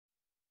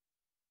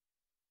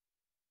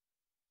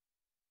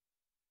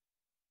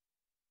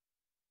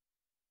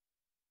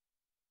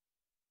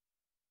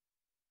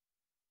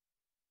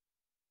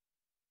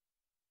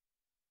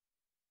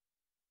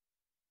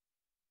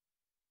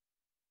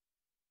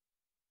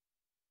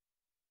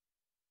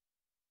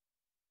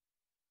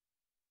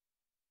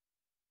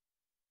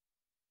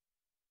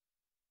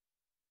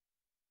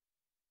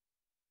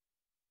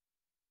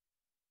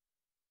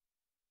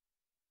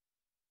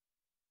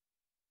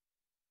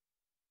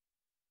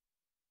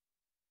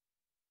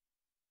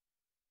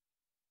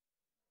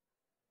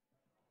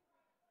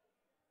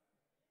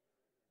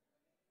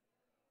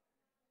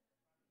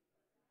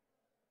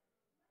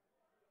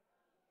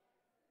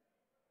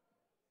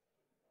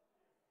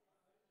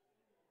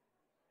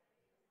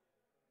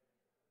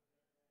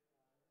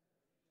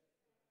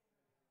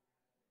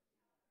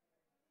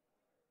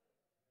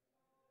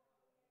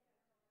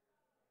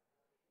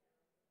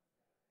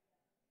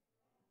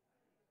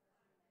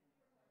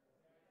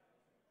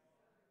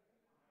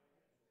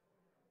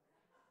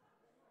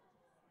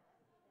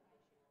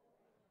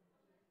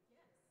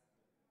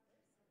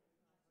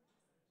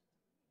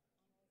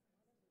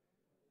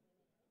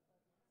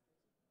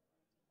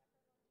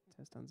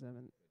Test on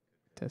 7.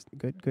 Test.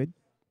 Good, good.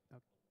 Okay.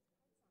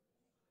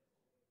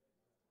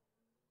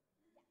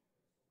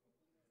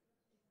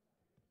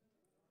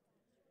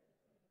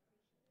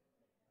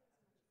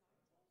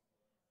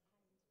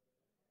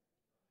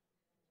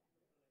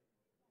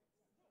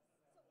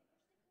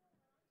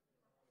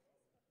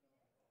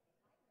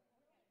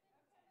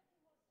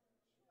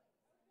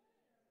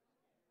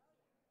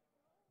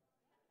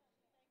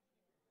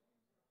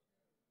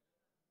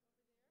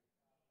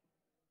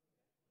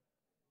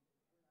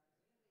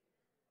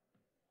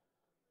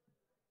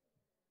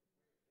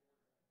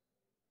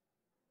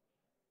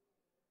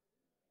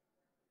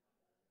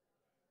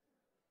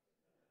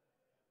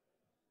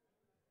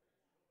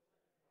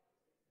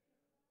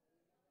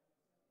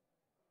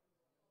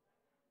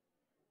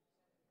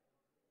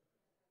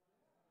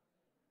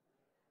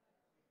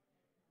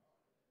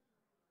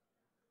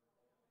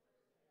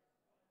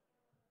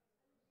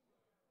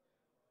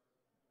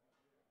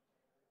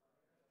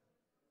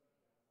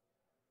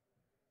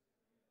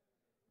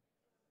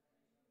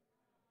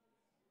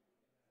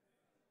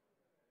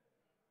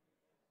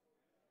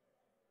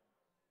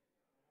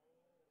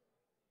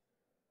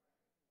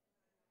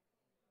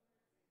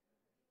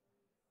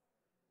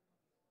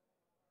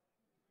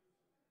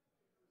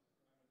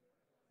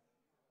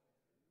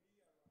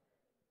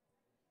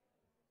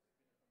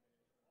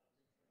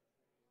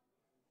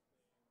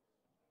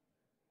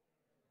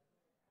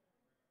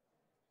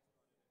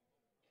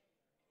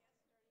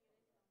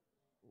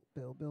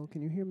 Bill,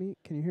 can you hear me?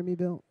 Can you hear me,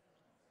 Bill?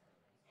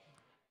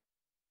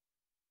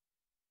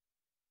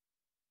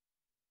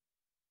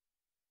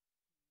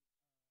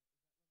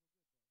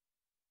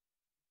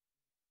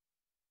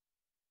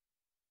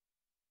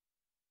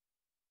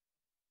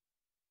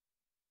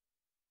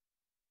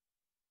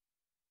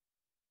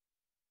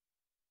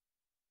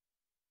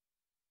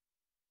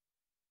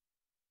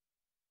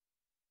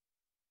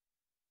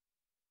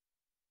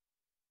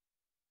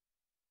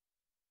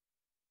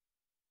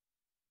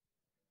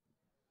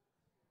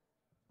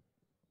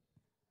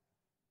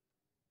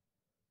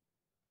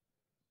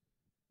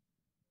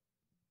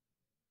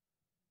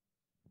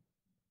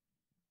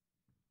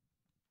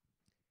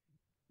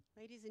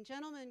 Ladies and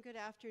gentlemen, good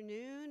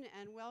afternoon,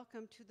 and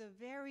welcome to the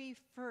very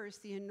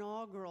first, the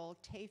inaugural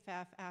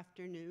TEFAF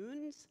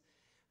afternoons.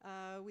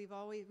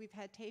 We've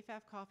had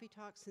TEFAF Coffee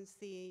Talk since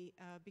the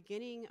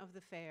beginning of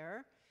the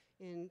fair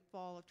in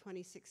fall of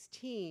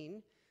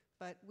 2016,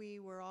 but we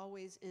were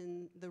always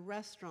in the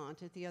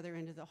restaurant at the other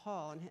end of the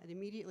hall and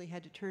immediately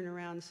had to turn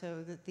around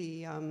so that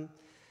the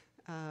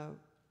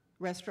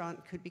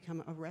restaurant could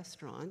become a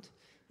restaurant.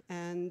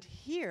 And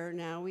here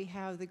now we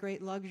have the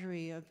great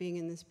luxury of being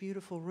in this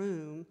beautiful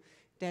room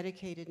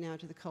dedicated now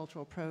to the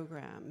cultural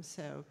program.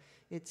 So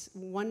it's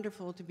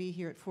wonderful to be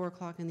here at 4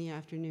 o'clock in the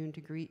afternoon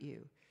to greet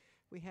you.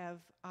 We have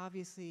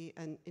obviously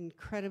an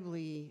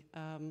incredibly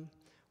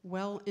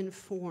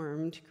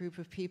well-informed group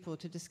of people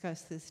to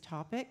discuss this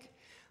topic.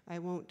 I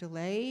won't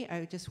delay.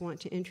 I just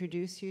want to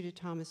introduce you to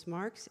Thomas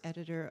Marks,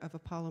 editor of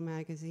Apollo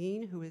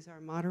Magazine, who is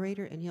our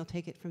moderator, and he'll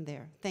take it from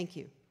there. Thank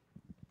you.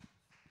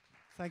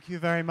 Thank you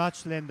very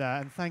much, Linda,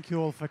 and thank you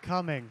all for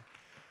coming.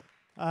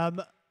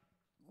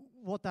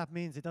 What that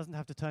means, it doesn't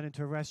have to turn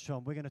into a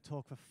restaurant. We're going to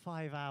talk for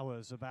 5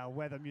 hours about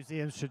whether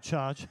museums should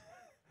charge.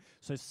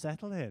 So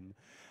settle in.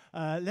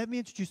 Let me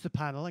introduce the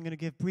panel. I'm going to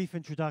give brief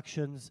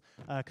introductions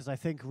because I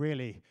think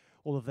really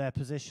all of their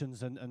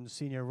positions and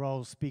senior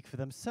roles speak for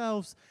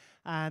themselves.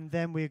 And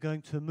then we're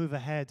going to move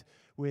ahead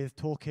with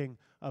talking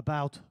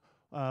about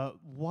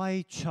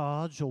why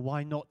charge or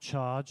why not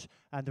charge,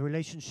 and the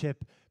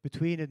relationship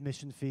between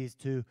admission fees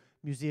to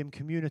museum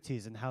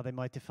communities and how they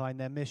might define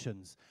their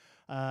missions.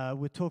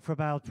 We'll talk for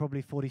about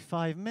probably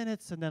 45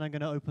 minutes, and then I'm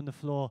going to open the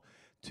floor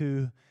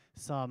to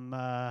some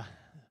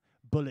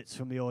bullets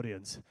from the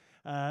audience.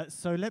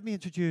 So let me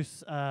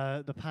introduce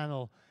the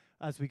panel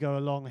as we go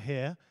along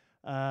here.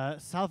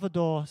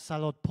 Salvador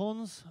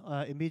Salort-Pons,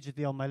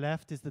 immediately on my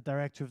left, is the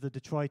director of the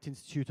Detroit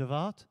Institute of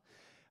Art.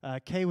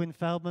 Kaywin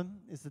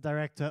Feldman is the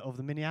director of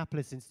the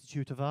Minneapolis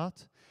Institute of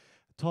Art.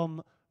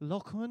 Tom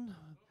Loughman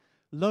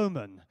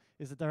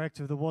is the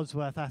director of the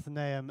Wadsworth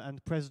Atheneum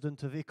and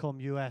president of ICOM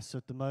US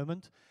at the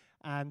moment.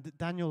 And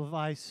Daniel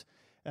Weiss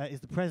is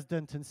the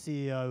president and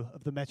CEO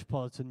of the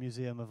Metropolitan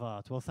Museum of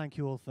Art. Well, thank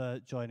you all for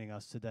joining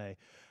us today.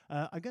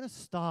 I'm going to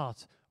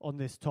start on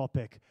this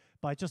topic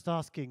by just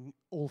asking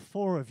all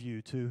four of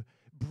you to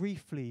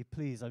briefly,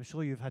 please, I'm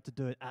sure you've had to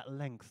do it at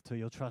length to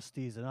your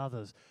trustees and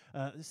others,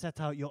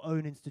 set out your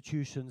own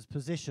institution's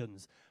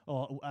positions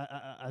or,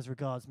 as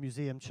regards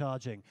museum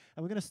charging.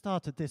 And we're going to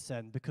start at this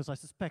end because I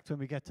suspect when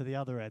we get to the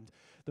other end,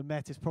 the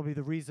Met is probably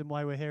the reason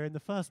why we're here in the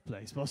first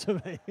place,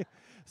 possibly.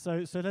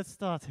 So let's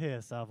start here,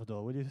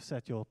 Salvador. Will you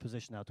set your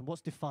position out? And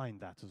what's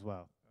defined that as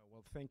well?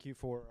 Well, thank you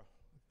for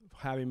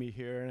having me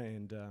here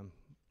and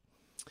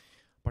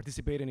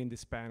participating in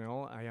this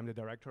panel. I am the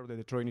director of the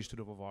Detroit Institute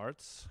of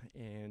Arts,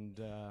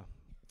 and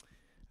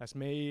as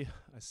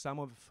some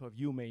of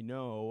you may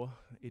know,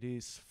 it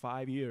is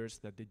 5 years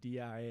that the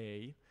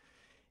DIA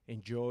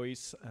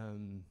enjoys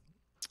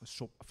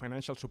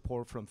financial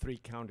support from 3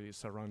 counties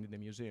surrounding the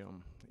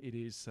museum. it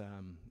is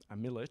a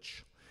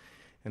millage,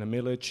 and a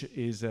millage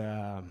is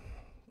a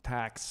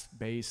tax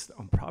based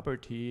on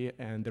property,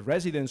 and the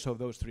residents of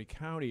those three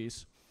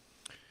counties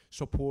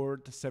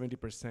support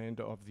 70%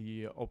 of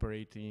the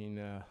operating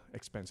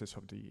expenses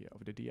of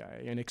the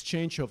DIA. In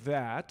exchange of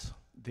that,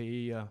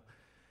 they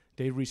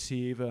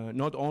receive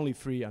not only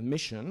free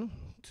admission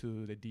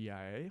to the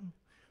DIA,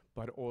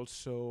 but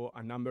also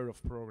a number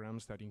of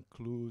programs that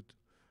include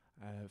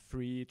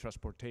free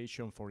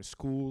transportation for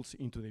schools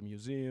into the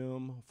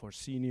museum, for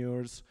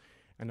seniors,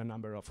 and a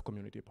number of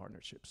community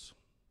partnerships.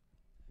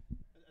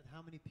 And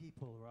how many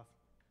people,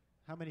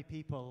 how many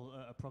people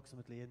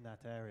approximately in that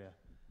area?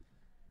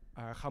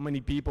 How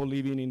many people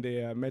living in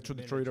the Metro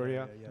Detroit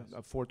area?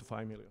 Yes. 4 to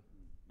 5 million.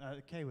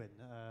 Kaywin.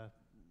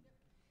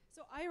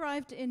 So I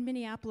arrived in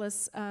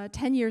Minneapolis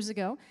 10 years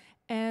ago,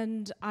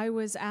 and I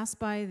was asked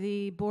by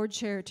the board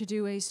chair to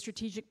do a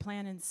strategic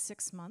plan in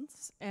 6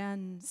 months,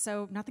 and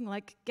so nothing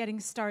like getting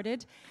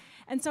started.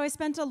 And so I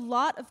spent a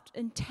lot of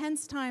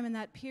intense time in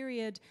that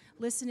period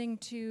listening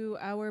to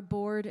our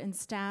board and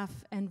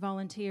staff and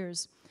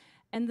volunteers.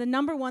 And the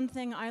number one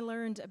thing I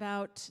learned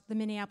about the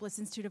Minneapolis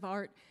Institute of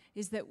Art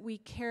is that we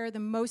care the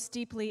most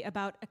deeply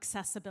about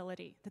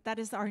accessibility, that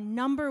is our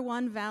number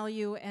one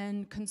value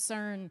and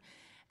concern.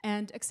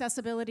 And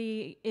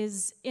accessibility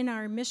is in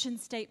our mission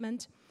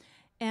statement.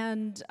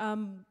 And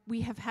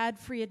we have had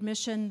free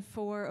admission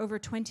for over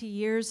 20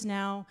 years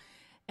now.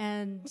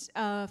 And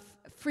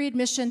free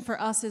admission for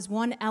us is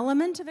one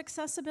element of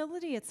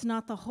accessibility. It's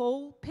not the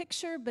whole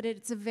picture, but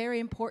it's a very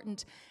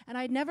important. And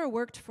I'd never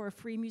worked for a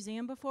free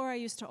museum before. I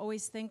used to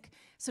always think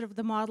sort of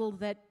the model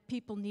that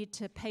people need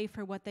to pay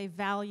for what they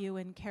value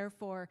and care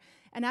for.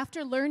 And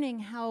after learning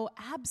how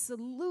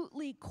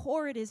absolutely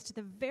core it is to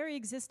the very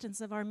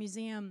existence of our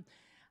museum,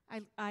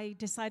 I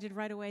decided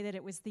right away that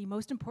it was the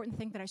most important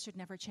thing that I should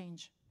never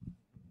change.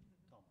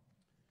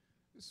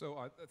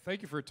 So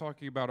thank you for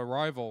talking about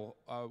arrival.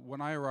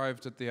 When I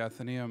arrived at the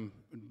Atheneum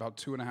about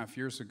 2.5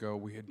 years ago,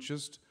 we had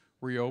just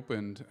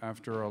reopened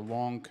after a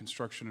long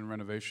construction and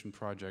renovation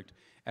project,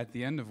 at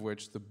the end of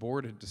which the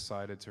board had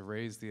decided to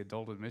raise the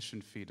adult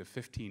admission fee to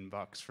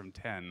 $15 from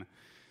 10.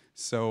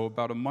 So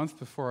about a month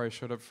before I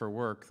showed up for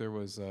work, there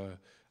was a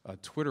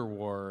Twitter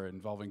war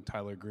involving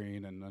Tyler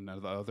Green and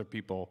other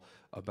people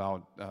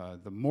about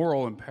the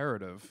moral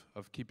imperative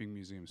of keeping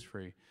museums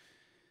free.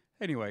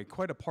 Anyway,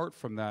 quite apart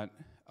from that,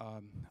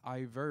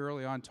 I very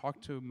early on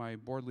talked to my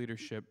board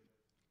leadership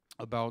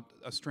about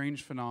a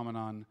strange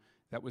phenomenon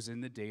that was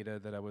in the data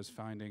that I was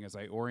finding as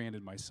I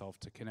oriented myself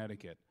to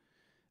Connecticut.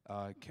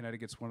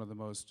 Connecticut's one of the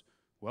most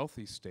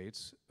wealthy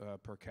states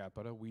per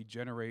capita. We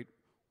generate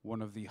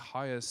one of the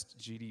highest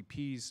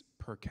GDPs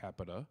per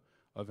capita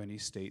of any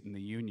state in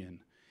the union.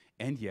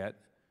 And yet,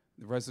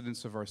 the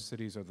residents of our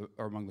cities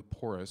are among the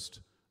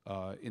poorest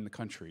in the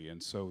country.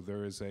 And so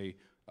there is a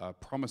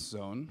promise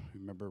zone.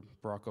 Remember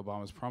Barack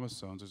Obama's promise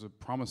zones? There's a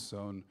promise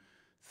zone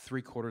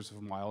 3/4 of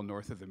a mile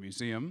north of the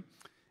museum,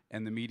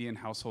 and the median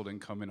household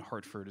income in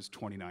Hartford is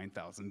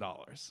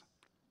 $29,000.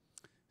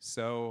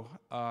 So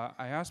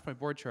I asked my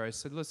board chair, I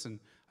said, listen,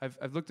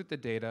 I've looked at the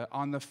data.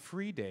 On the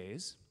free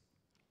days,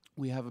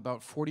 we have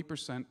about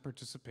 40%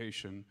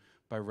 participation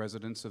by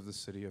residents of the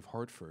city of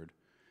Hartford.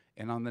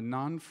 And on the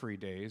non-free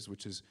days,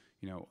 which is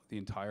the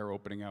entire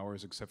opening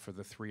hours except for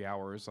the 3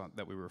 hours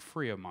that we were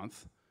free a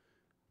month,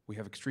 we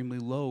have extremely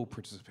low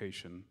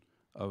participation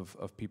of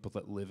people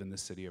that live in the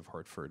city of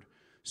Hartford.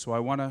 So I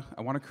want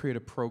to create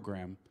a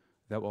program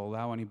that will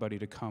allow anybody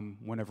to come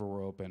whenever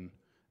we're open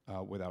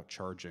without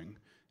charging.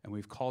 And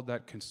we've called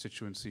that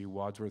constituency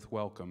Wadsworth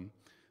Welcome,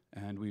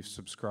 and we've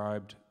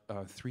subscribed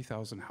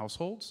 3,000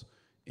 households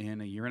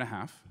in a year and a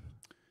half.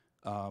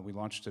 We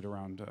launched it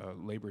around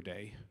Labor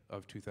Day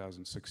of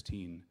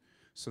 2016.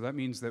 So that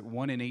means that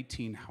 1 in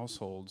 18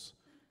 households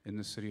in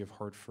the city of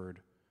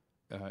Hartford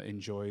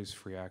enjoys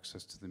free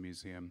access to the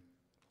museum.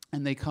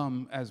 And they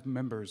come as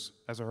members,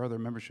 as our other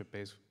membership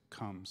base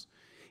comes.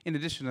 In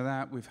addition to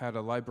that, we've had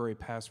a library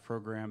pass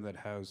program that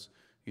has,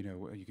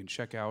 you can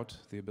check out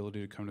the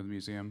ability to come to the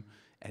museum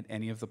at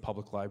any of the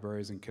public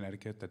libraries in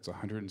Connecticut. That's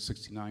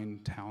 169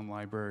 town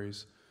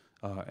libraries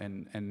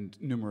and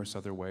numerous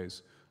other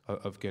ways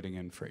of getting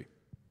in free.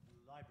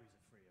 Libraries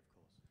are free, of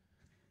course.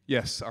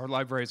 Yes, our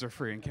libraries are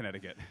free in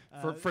Connecticut,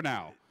 for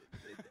now.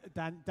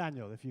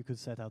 Daniel, if you could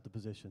set out the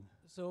position.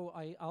 So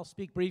I'll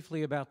speak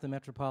briefly about the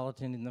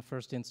Metropolitan in the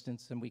first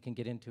instance, and we can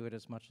get into it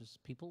as much as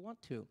people want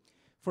to.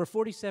 For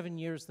 47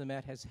 years, the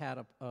Met has had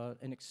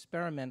an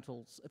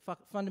experimental,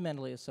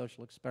 fundamentally a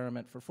social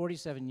experiment. For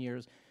 47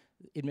 years,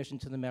 admission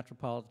to the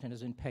Metropolitan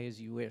has been pay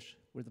as you wish,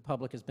 where the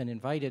public has been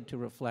invited to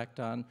reflect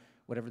on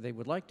whatever they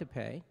would like to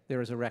pay.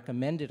 There is a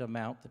recommended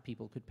amount that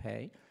people could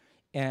pay,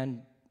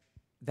 and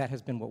that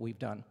has been what we've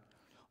done.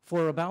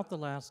 For about the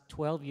last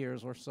 12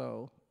 years or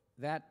so,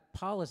 that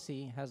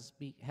policy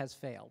has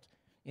failed,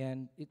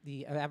 and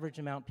the average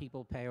amount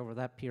people pay over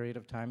that period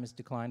of time has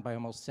declined by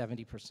almost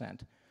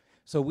 70%.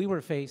 So we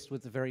were faced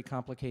with a very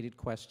complicated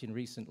question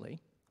recently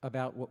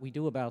about what we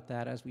do about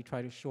that as we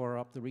try to shore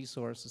up the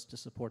resources to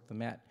support the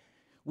Met.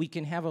 we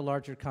can have a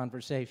larger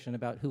conversation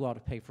about who ought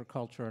to pay for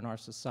culture in our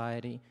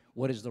society,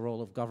 what is the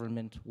role of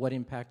government, what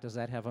impact does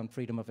that have on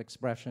freedom of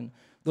expression.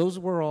 Those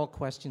were all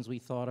questions we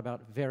thought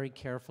about very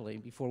carefully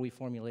before we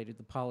formulated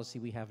the policy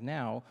we have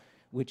now,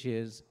 which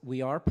is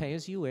we are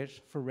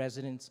pay-as-you-wish for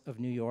residents of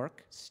New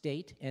York,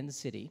 state, and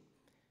city,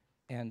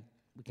 and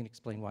we can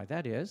explain why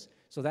that is.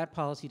 So that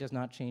policy does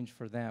not change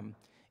for them.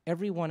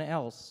 Everyone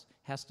else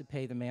has to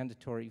pay the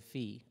mandatory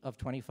fee of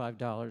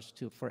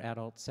 $25 for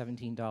adults,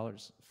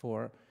 $17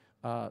 for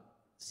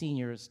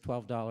seniors,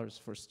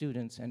 $12 for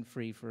students, and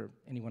free for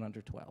anyone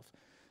under 12.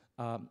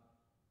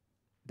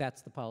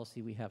 That's the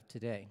policy we have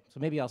today. So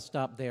maybe I'll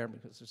stop there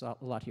because there's a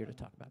lot here to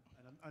talk about.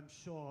 And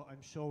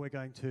I'm sure we're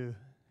going to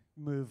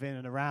move in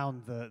and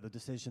around the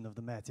decision of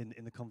the Met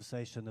in the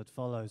conversation that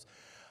follows.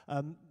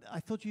 I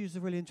thought you used a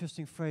really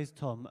interesting phrase,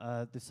 Tom,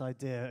 this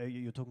idea,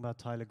 you're talking about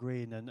Tyler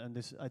Green, and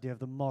this idea of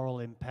the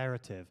moral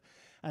imperative.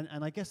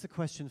 And I guess the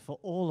question for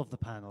all of the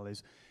panel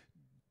is,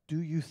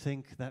 do you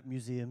think that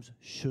museums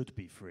should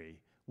be free?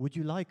 Would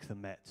you like the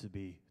Met to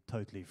be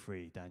totally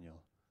free,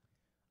 Daniel?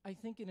 I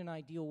think in an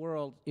ideal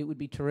world, it would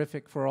be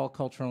terrific for all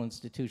cultural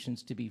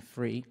institutions to be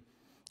free.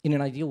 In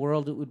an ideal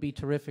world, it would be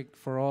terrific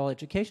for all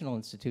educational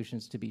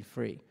institutions to be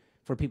free,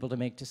 for people to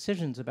make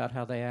decisions about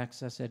how they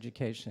access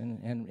education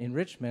and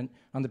enrichment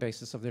on the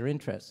basis of their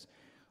interests.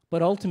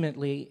 But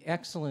ultimately,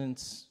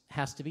 excellence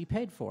has to be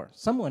paid for.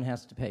 Someone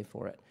has to pay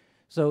for it.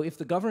 So if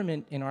the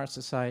government in our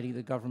society,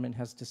 the government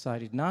has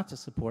decided not to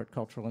support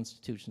cultural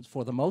institutions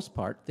for the most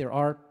part, there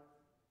are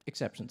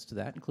exceptions to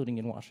that, including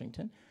in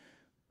Washington,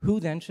 who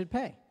then should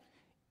pay?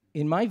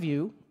 In my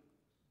view,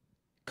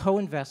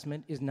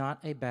 co-investment is not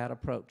a bad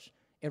approach.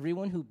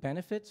 Everyone who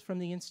benefits from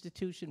the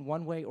institution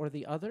one way or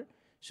the other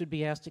should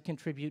be asked to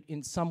contribute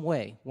in some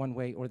way, one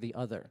way or the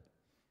other.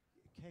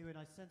 Kaywin,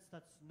 I sense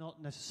that's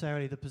not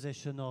necessarily the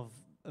position of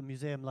a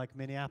museum like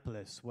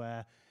Minneapolis,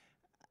 where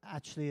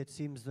actually it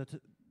seems that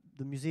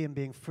the museum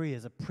being free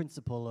is a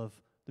principle of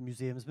the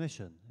museum's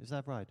mission. Is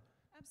that right?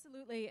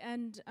 Absolutely.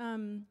 And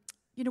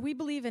you know, we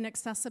believe in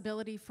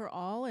accessibility for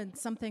all, and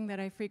something that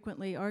I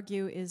frequently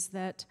argue is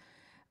that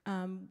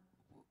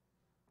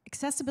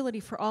accessibility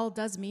for all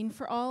does mean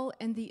for all,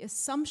 and the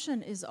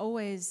assumption is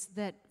always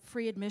that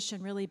free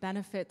admission really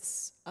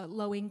benefits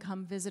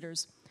low-income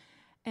visitors.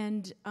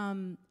 And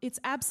it's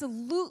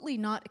absolutely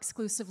not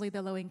exclusively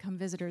the low-income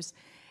visitors.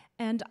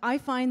 And I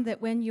find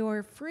that when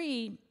you're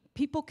free,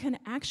 people can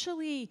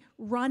actually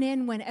run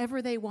in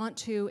whenever they want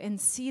to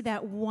and see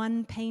that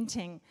one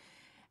painting.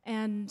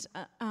 And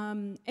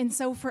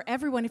so for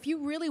everyone, if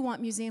you really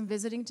want museum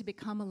visiting to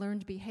become a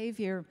learned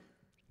behavior,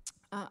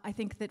 I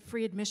think that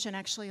free admission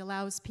actually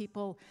allows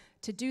people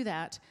to do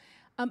that.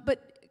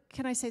 But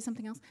can I say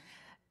something else?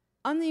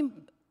 On the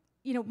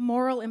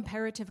moral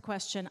imperative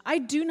question, I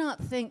do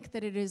not think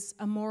that it is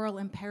a moral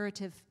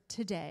imperative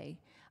today.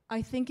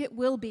 I think it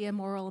will be a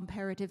moral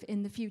imperative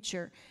in the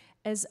future.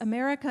 As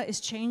America is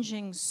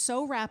changing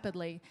so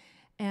rapidly,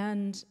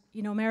 and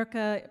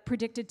America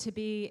predicted to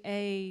be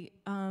a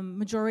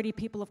majority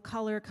people of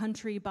color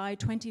country by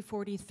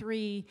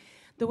 2043,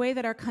 the way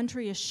that our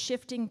country is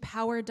shifting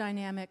power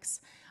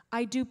dynamics,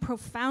 I do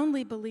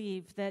profoundly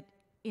believe that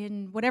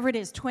in whatever it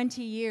is,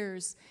 20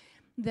 years,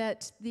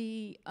 that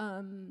the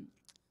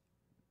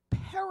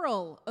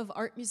peril of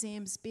art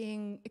museums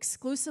being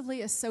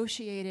exclusively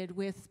associated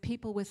with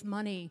people with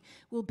money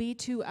will be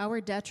to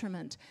our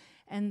detriment,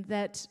 and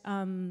that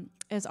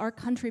as our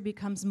country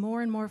becomes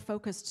more and more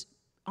focused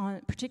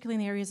on, particularly in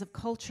the areas of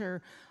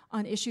culture,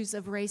 on issues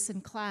of race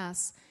and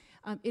class,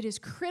 it is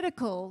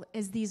critical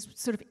as these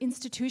sort of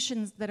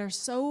institutions that are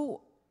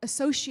so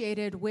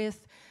associated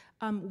with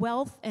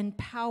wealth and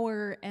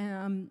power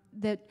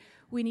that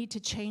we need to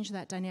change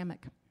that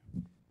dynamic.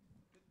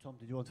 Tom,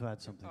 did you want to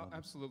add something?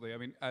 Absolutely. I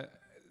mean,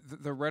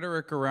 the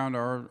rhetoric around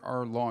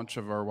our launch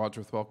of our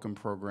Wadsworth Welcome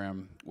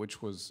program,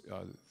 which was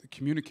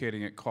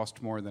communicating it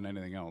cost more than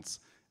anything else.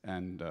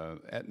 And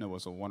Aetna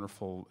was a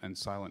wonderful and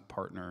silent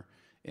partner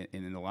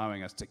in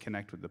allowing us to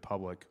connect with the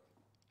public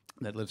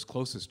that lives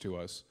closest to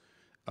us.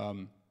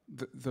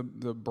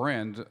 The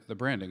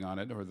branding on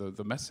it, or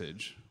the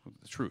message,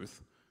 the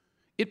truth,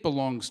 it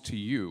belongs to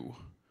you.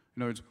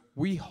 In other words,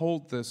 we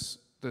hold this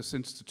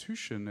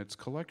institution, its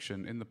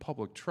collection, in the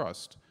public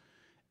trust,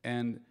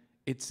 and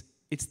it's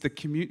the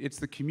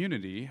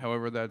community.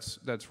 However,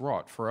 that's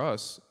wrought. For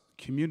us,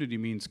 community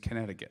means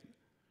Connecticut.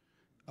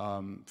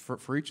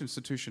 For each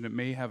institution, it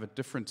may have a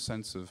different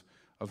sense of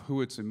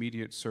who its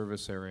immediate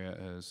service area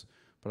is.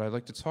 But I'd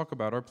like to talk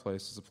about our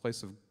place as a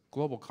place of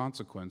global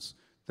consequence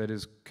that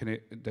is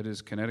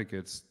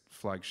Connecticut's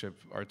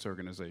flagship arts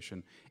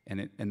organization,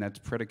 and that's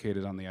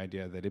predicated on the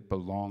idea that it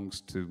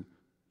belongs to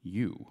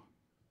you.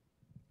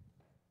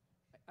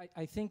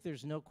 I think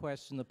there's no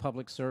question the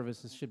public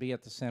services should be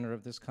at the center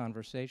of this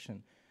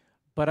conversation.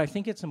 But I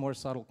think it's a more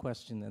subtle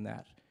question than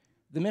that.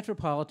 The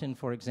Metropolitan,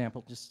 for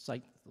example, just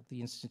like the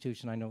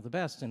institution I know the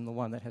best and the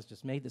one that has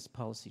just made this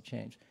policy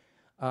change,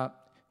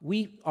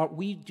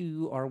 we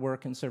do our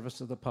work in service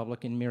of the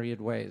public in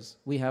myriad ways.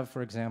 We have,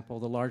 for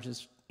example, the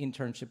largest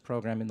internship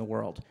program in the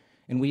world.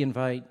 And we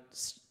invite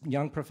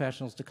young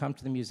professionals to come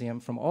to the museum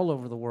from all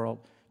over the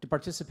world to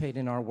participate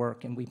in our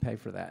work, and we pay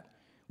for that.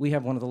 We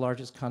have one of the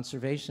largest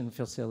conservation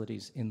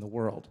facilities in the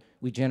world.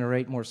 We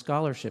generate more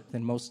scholarship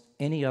than most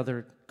any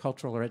other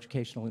cultural or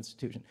educational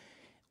institution.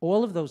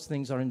 All of those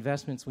things are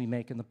investments we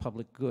make in the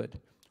public good.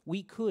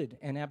 We could,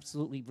 and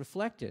absolutely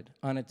reflected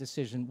on a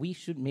decision,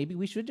 maybe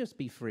we should just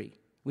be free.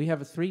 We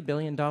have a $3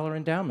 billion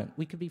endowment.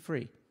 We could be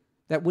free.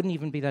 That wouldn't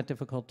even be that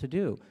difficult to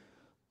do.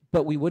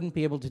 But we wouldn't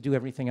be able to do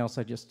everything else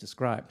I just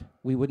described.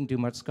 We wouldn't do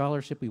much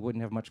scholarship. We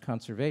wouldn't have much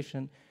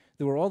conservation.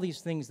 There were all these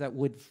things that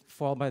would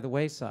fall by the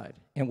wayside.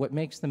 And what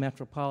makes the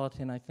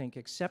Metropolitan, I think,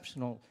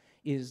 exceptional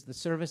is the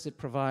service it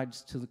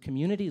provides to the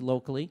community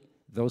locally.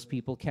 Those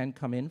people can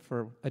come in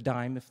for a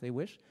dime if they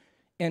wish,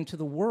 and to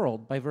the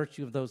world by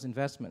virtue of those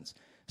investments.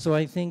 So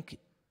I think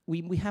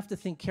we have to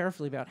think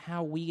carefully about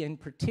how we in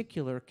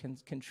particular can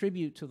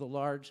contribute to the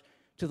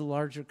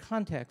larger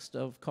context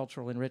of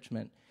cultural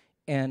enrichment.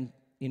 And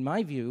in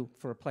my view,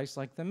 for a place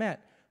like the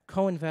Met,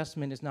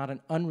 co-investment is not an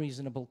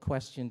unreasonable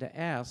question to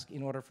ask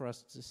in order for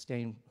us to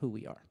sustain who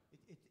we are.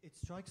 It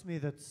strikes me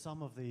that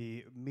some of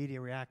the media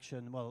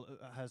reaction,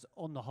 has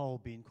on the whole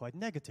been quite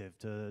negative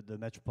to the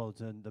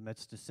Metropolitan, the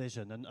Met's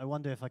decision. And I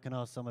wonder if I can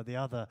ask some of the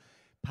other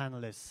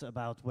panelists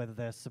about whether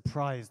they're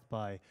surprised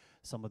by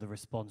some of the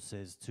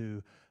responses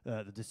to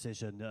the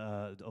decision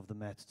of the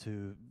Met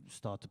to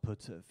start to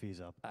put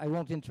fees up. I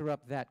won't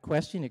interrupt that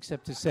question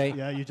except to say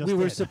we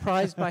were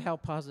surprised by how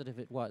positive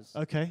it was.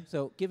 Okay.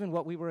 So given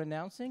what we were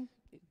announcing,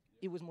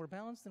 it was more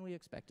balanced than we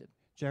expected.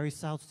 Jerry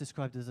South's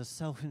described it as a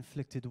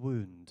self-inflicted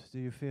wound. Do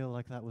you feel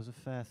like that was a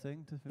fair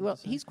thing to Well,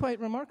 he's quite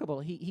remarkable.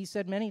 He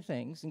said many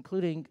things,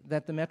 including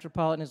that the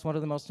Metropolitan is one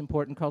of the most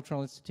important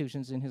cultural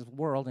institutions in his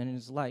world and in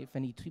his life,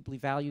 and he deeply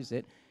values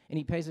it, and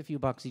he pays a few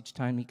bucks each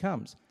time he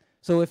comes.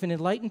 So if an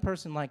enlightened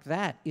person like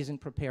that isn't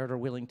prepared or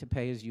willing to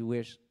pay as you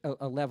wish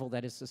a level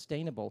that is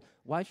sustainable,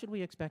 why should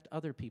we expect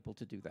other people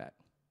to do that?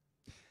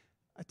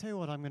 I tell you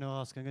what I'm going to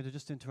ask. I'm going to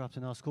just interrupt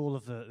and ask all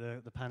of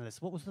the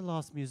panelists. What was the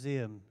last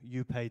museum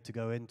you paid to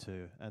go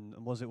into, and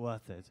was it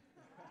worth it?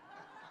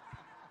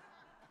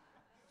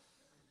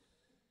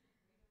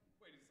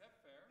 Wait, is that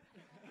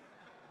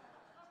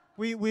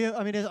fair?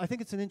 I mean, I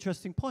think it's an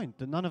interesting point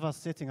that none of us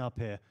sitting up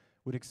here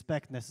would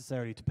expect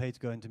necessarily to pay to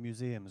go into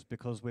museums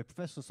because we're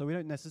professionals, so we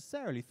don't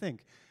necessarily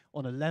think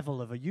on a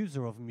level of a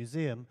user of a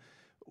museum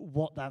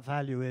what that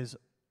value is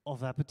of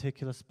that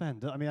particular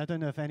spend. I mean, I don't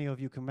know if any of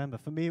you can remember.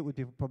 For me, it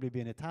would probably be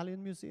an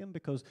Italian museum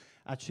because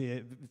actually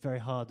it's very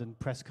hard and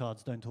press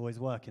cards don't always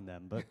work in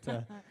them. But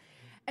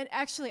And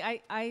actually,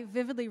 I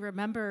vividly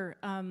remember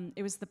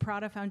it was the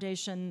Prada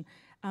Foundation,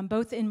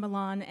 both in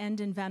Milan and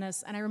in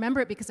Venice, and I remember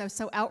it because I was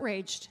so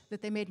outraged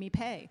that they made me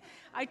pay.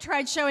 I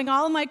tried showing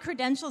all my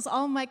credentials,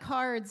 all my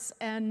cards,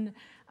 and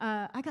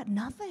I got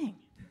nothing.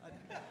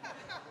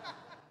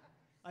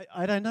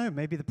 I don't know.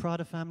 Maybe the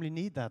Prada family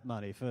need that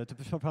money to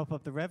prop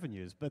up the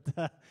revenues. But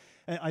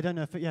I don't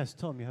know if yes,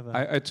 Tom, you have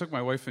a. I took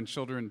my wife and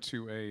children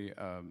to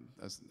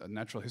a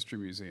natural history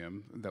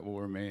museum that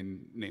will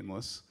remain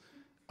nameless,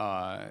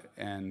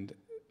 and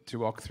to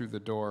walk through the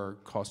door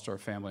cost our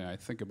family, I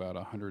think, about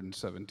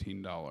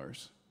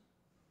 $117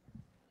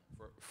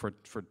 for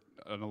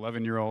an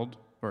 11-year-old,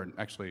 or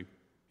actually,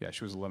 yeah,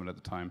 she was 11 at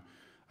the time,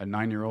 a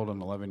 9-year-old, an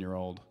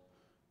 11-year-old,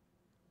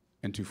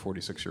 and two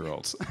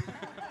 46-year-olds.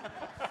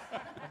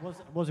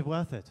 Was it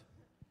worth it?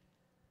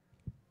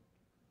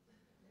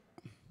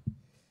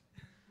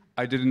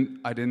 I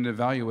didn't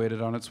evaluate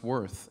it on its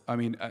worth. I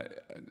mean,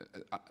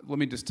 let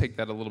me just take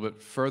that a little bit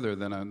further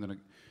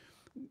than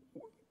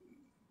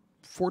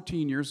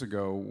 14 years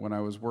ago, when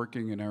I was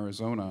working in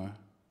Arizona,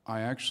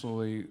 I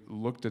actually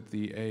looked at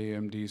the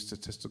AAMD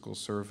statistical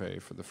survey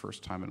for the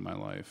first time in my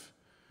life.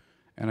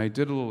 And I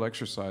did a little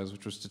exercise,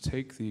 which was to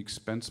take the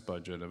expense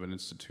budget of an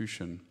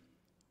institution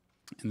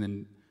and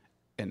then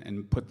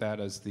and put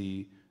that as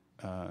the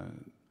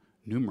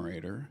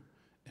numerator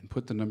and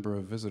put the number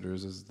of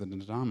visitors as the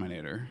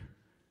denominator,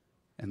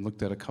 and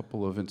looked at a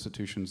couple of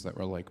institutions that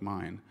were like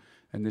mine.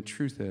 And the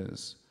truth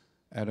is,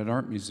 at an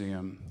art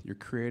museum, you're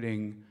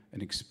creating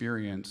an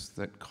experience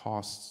that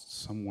costs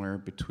somewhere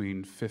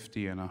between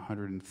 $50 and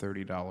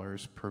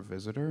 $130 per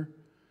visitor,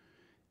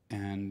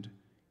 and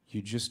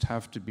you just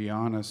have to be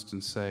honest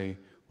and say,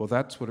 well,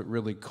 that's what it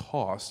really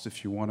costs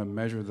if you want to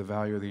measure the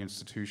value of the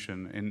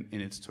institution in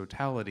its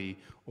totality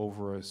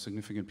over a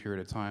significant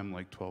period of time,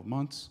 like 12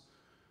 months.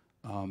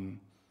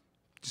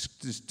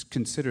 Just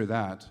consider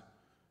that,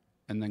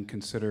 and then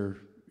consider,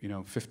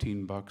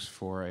 $15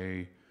 for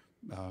a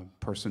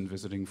person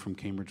visiting from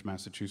Cambridge,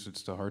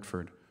 Massachusetts to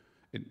Hartford.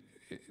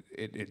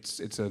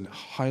 It's a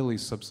highly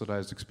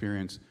subsidized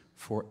experience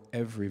for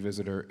every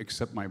visitor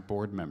except my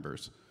board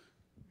members.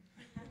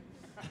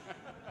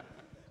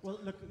 Well,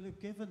 look,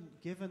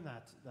 given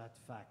that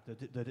fact,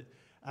 that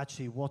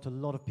actually what a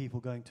lot of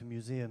people going to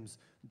museums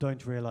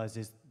don't realize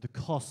is the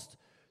cost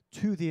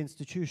to the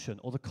institution,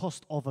 or the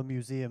cost of a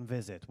museum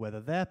visit,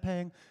 whether they're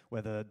paying,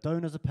 whether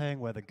donors are paying,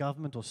 whether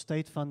government or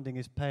state funding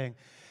is paying.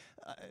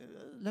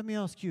 Let me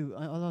ask you,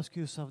 I'll ask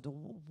you, Salvador,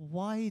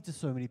 why do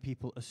so many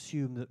people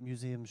assume that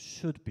museums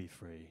should be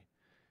free?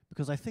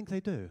 Because I think they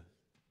do.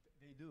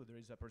 They do. There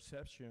is a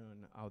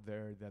perception out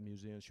there that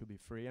museums should be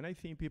free. And I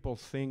think people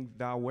think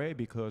that way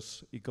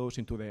because it goes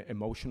into the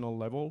emotional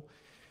level.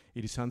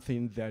 It is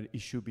something that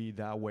it should be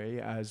that way,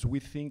 as we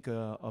think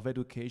of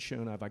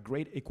education as a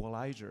great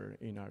equalizer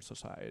in our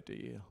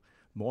society.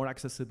 More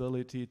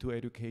accessibility to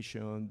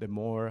education, the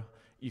more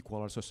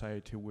equal our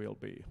society will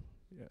be.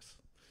 Yes.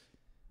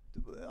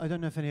 I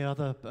don't know if any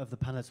other of the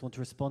panelists want to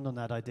respond on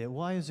that idea.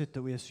 Why is it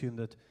that we assume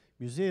that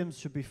museums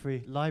should be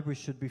free, libraries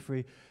should be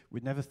free?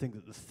 We'd never think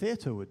that the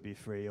theatre would be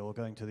free, or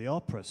going to the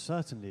opera,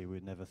 certainly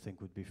we'd never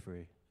think would be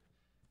free.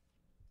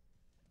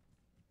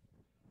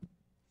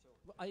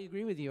 I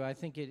agree with you. I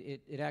think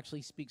it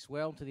actually speaks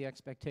well to the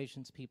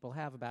expectations people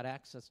have about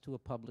access to a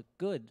public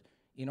good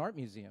in art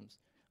museums.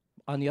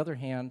 On the other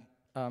hand,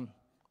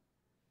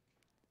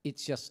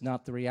 it's just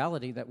not the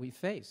reality that we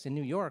face. In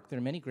New York, there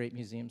are many great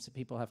museums that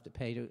people have to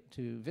pay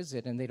to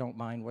visit, and they don't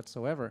mind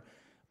whatsoever.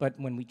 But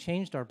when we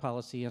changed our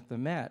policy at the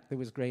Met, there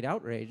was great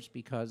outrage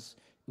because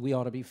we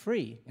ought to be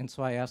free. And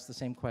so I asked the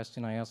same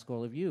question I ask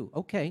all of you.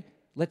 Okay,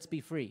 let's be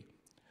free.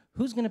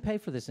 Who's going to pay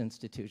for this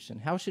institution?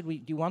 How should we,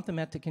 do you want the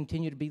Met to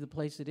continue to be the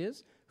place it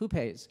is? Who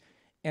pays?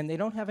 And they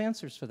don't have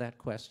answers for that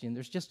question.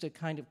 There's just a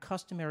kind of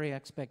customary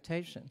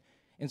expectation.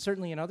 And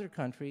certainly in other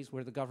countries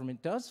where the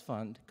government does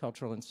fund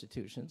cultural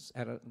institutions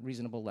at a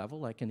reasonable level,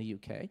 like in the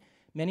UK,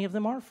 many of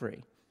them are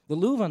free. The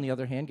Louvre, on the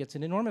other hand, gets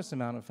an enormous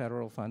amount of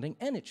federal funding,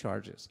 and it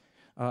charges.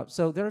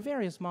 So there are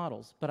various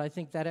models, but I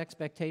think that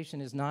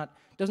expectation is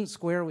doesn't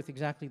square with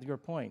exactly your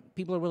point.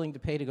 People are willing to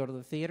pay to go to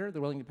the theater,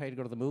 they're willing to pay to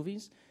go to the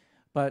movies,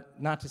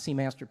 but not to see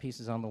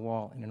masterpieces on the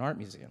wall in an art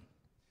museum.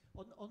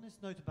 On this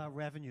note about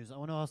revenues, I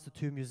want to ask the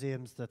two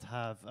museums that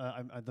have,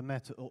 the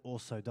Met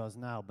also does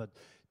now, but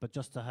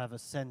just to have a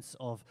sense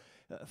of,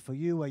 for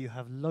you, where you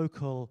have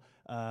local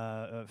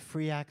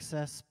free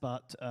access,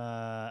 but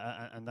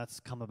and that's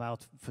come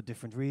about for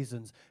different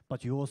reasons,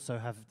 but you also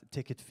have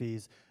ticket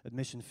fees,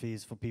 admission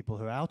fees for people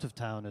who are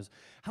out-of-towners.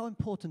 How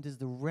important is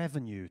the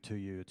revenue to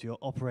you, to your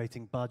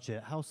operating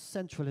budget? How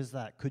central is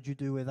that? Could you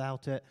do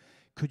without it?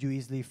 Could you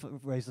easily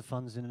raise the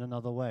funds in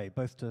another way,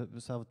 both to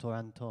Salvatore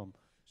and Tom?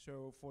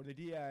 So for the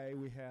DIA,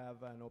 we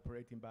have an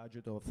operating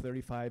budget of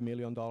 $35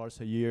 million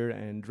a year,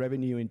 and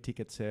revenue in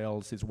ticket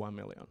sales is $1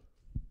 million.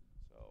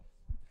 So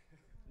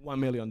 $1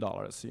 million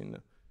in.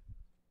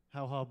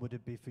 How hard would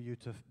it be for you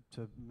to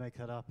make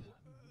that up?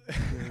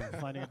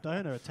 Finding a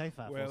donor at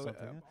TEFAF or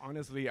something?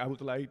 Honestly, I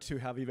would like to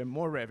have even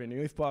more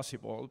revenue if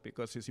possible,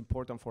 because it's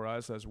important for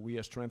us as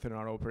we strengthen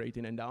our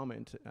operating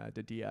endowment at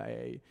the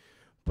DIA.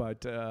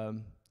 But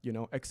you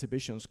know,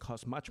 exhibitions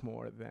cost much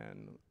more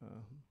than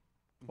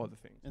other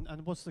things.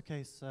 And what's the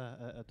case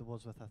at the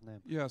Wadsworth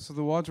Atheneum? Yeah, so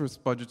the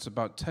Wadsworth budget's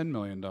about $10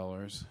 million,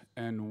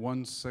 and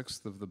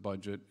 1/6 of the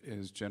budget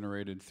is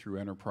generated through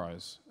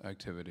enterprise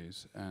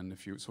activities. And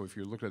if you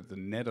look at the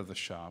net of the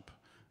shop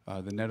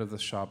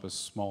is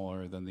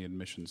smaller than the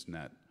admissions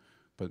net.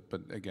 But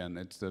again,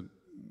 it's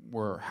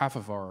where half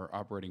of our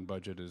operating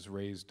budget is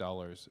raised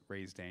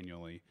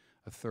annually.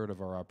 A third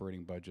of our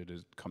operating budget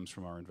comes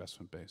from our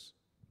investment base.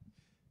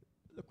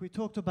 Look, we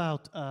talked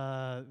about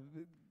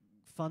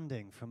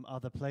funding from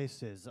other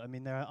places. I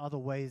mean, there are other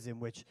ways in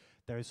which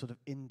there is sort of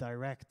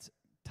indirect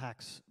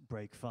tax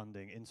break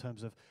funding in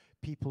terms of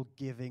people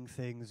giving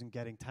things and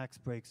getting tax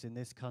breaks in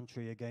this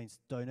country against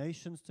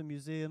donations to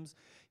museums.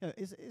 You know,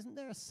 isn't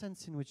there a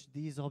sense in which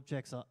these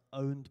objects are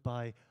owned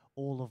by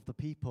all of the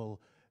people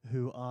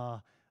who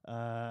are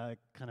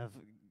kind of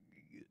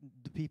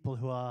the people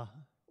who are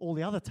all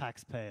the other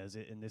taxpayers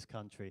in this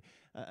country?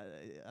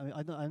 I mean,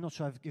 I'm not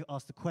sure I've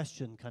asked the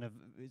question, kind of,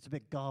 it's a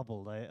bit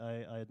garbled,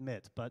 I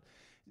admit, but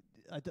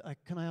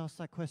can I ask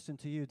that question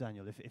to you,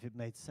 Daniel, if it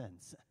made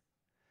sense?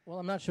 Well,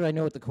 I'm not sure I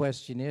know what the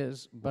question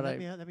is, but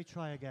well, let me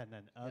try again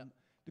then. Yeah.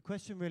 The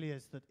question really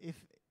is that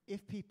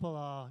if people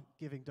are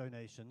giving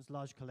donations,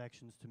 large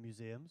collections to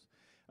museums,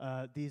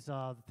 these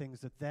are the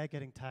things that they're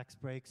getting tax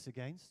breaks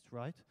against,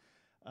 right?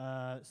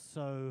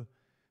 So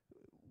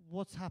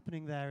what's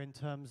happening there in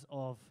terms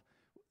of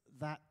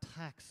that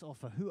tax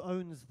offer? Who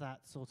owns that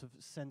sort of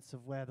sense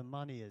of where the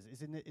money is?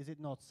 Is it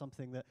not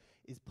something that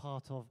is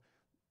part of,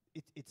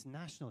 it's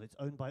national, it's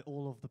owned by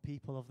all of the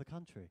people of the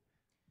country?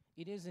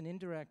 It is an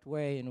indirect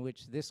way in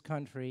which this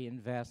country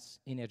invests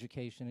in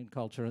education and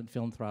culture and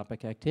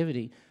philanthropic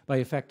activity by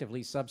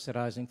effectively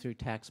subsidizing through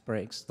tax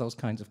breaks those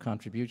kinds of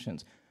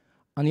contributions.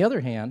 On the other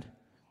hand,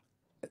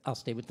 I'll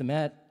stay with the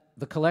Met,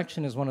 the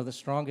collection is one of the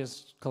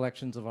strongest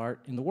collections of art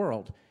in the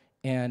world,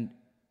 and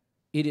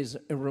it is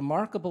a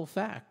remarkable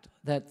fact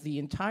that the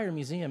entire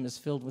museum is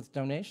filled with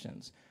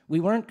donations. We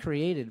weren't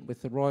created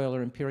with the Royal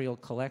or Imperial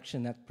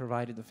collection that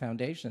provided the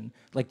foundation,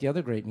 like the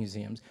other great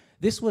museums.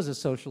 This was a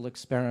social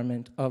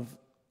experiment of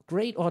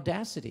great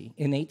audacity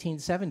in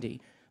 1870.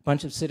 A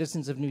bunch of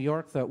citizens of New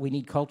York thought we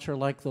need culture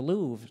like the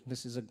Louvre.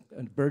 This is a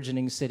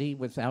burgeoning city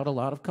without a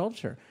lot of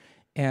culture.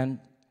 And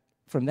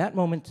from that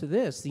moment to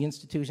this, the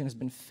institution has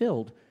been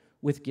filled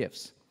with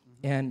gifts,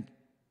 and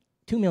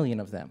 2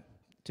 million of them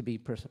to be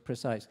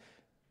precise.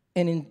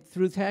 And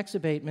through tax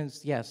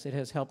abatements, yes, it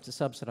has helped to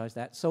subsidize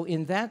that. So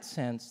in that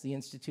sense, the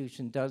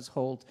institution does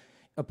hold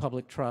a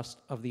public trust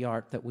of the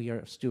art that we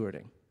are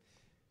stewarding.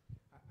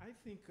 I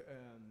think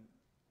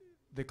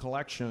the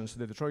collections,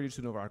 the Detroit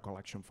Institute of Art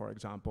collection, for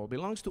example,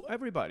 belongs to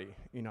everybody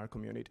in our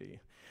community.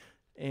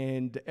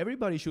 And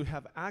everybody should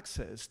have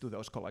access to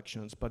those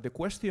collections. But the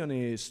question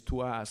is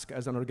to ask,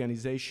 as an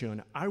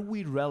organization, are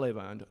we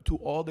relevant to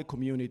all the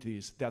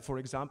communities that, for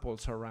example,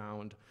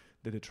 surround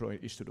the Detroit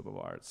Institute of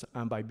Arts?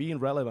 And by being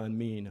relevant,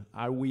 mean,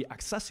 are we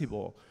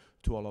accessible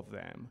to all of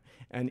them?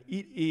 And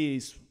it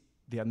is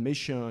the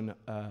admission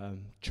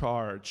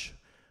charge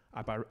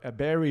a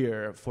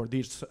barrier for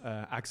this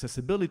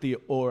accessibility,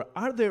 or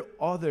are there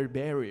other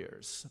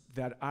barriers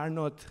that are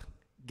not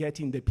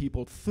getting the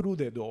people through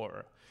the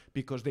door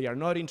because they are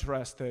not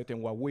interested in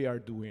what we are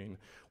doing?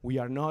 We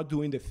are not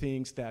doing the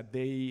things that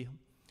they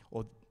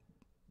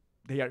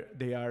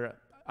are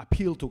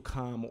appeal to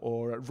come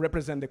or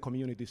represent the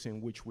communities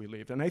in which we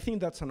live. And I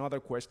think that's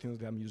another question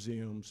that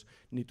museums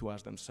need to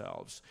ask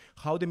themselves.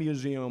 How the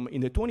museum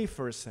in the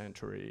 21st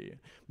century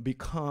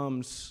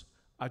becomes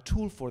a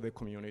tool for the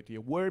community,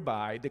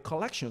 whereby the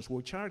collections,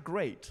 which are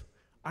great,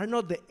 are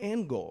not the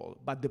end goal,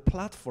 but the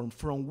platform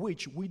from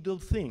which we do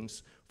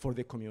things for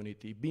the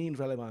community, being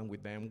relevant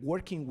with them,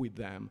 working with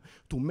them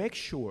to make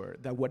sure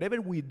that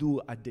whatever we do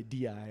at the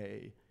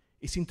DIA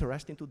is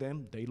interesting to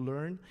them, they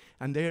learn,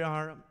 and there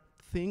are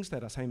things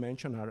that, as I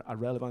mentioned, are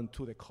relevant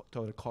to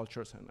the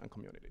cultures and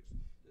communities.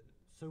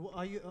 So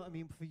are you, I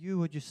mean, for you,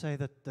 would you say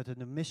that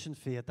an admission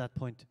fee at that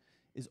point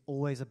is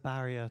always a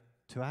barrier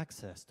to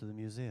access to the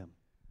museum?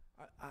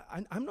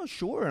 I'm not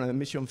sure an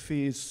admission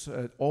fee is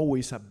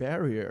always a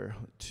barrier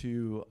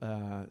to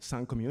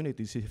some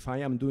communities. If I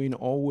am doing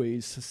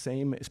always the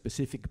same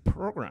specific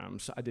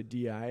programs at the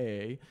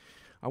DIA,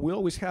 I will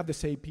always have the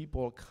same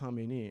people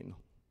coming in.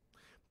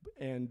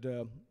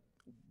 And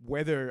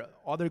whether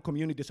other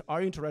communities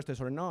are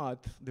interested or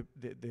not,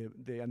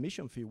 the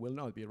admission fee will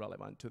not be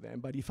relevant to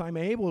them. But if I'm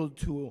able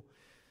to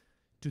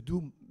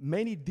do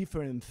many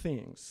different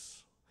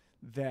things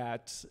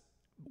that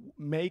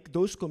make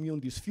those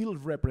communities feel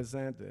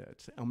represented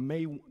and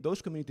make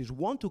those communities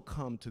want to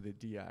come to the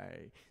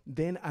DIA,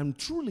 then I'm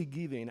truly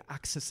giving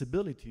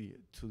accessibility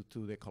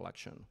to the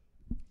collection.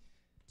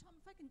 Tom,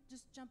 if I can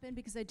just jump in,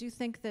 because I do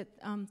think that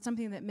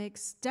something that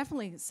makes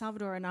definitely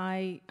Salvador and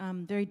I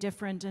very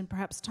different, and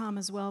perhaps Tom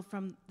as well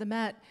from the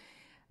Met,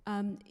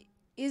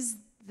 is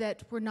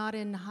that we're not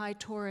in high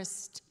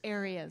tourist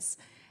areas.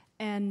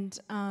 And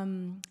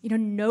you know,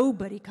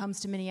 nobody comes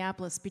to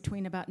Minneapolis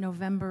between about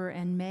November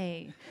and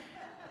May.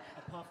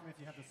 Apart from if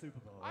you have the Super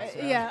Bowl.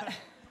 Yeah.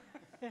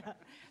 Yeah.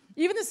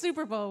 Even the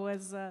Super Bowl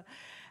was a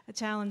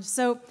challenge.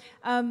 So,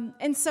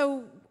 and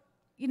so,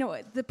 you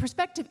know, the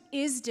perspective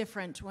is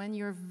different when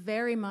you're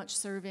very much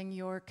serving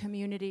your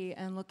community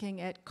and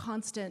looking at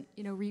constant,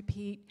 you know,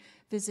 repeat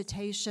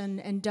visitation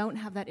and don't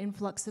have that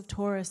influx of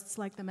tourists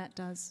like the Met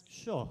does.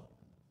 Sure.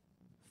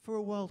 For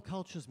a World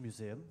Cultures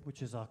Museum,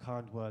 which is our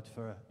current word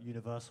for a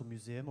universal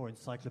museum or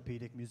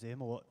encyclopedic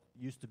museum, or what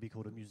used to be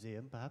called a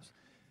museum, perhaps,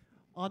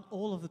 aren't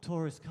all of the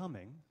tourists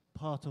coming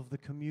part of the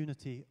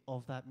community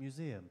of that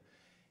museum?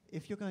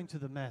 If you're going to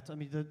the Met, I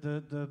mean,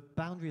 the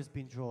boundary has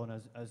been drawn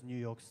as New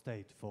York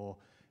State for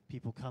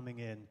people coming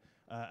in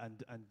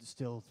and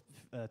still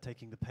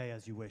taking the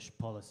pay-as-you-wish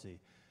policy.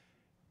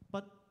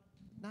 But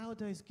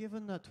nowadays,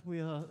 given that we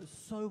are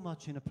so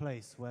much in a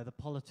place where the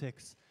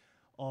politics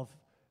of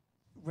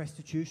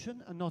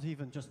restitution, and not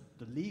even just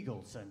the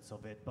legal sense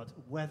of it, but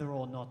whether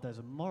or not there's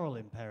a moral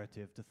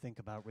imperative to think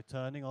about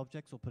returning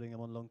objects or putting them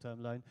on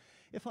long-term loan.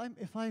 If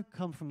I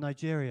come from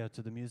Nigeria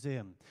to the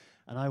museum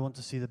and I want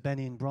to see the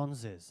Benin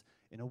bronzes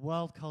in a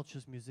World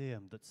Cultures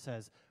Museum that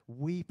says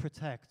we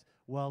protect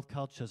world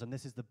cultures and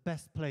this is the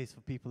best place for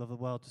people of the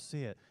world to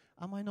see it,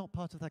 am I not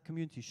part of that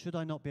community? Should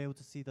I not be able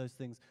to see those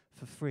things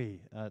for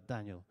free,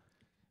 Daniel?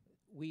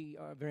 We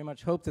very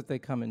much hope that they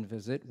come and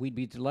visit. We'd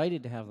be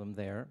delighted to have them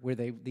there, where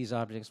these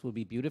objects will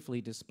be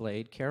beautifully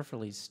displayed,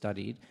 carefully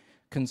studied,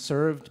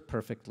 conserved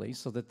perfectly,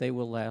 so that they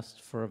will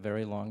last for a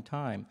very long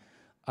time.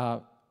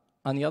 On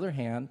the other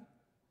hand,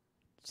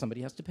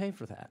 somebody has to pay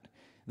for that.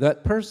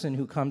 That person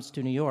who comes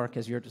to New York,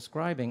 as you're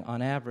describing,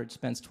 on average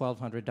spends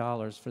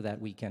 $1,200 for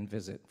that weekend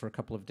visit, for a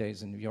couple of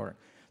days in New York.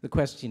 The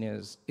question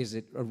is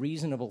it a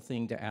reasonable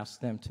thing to ask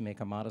them to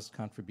make a modest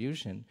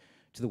contribution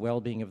to the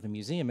well-being of the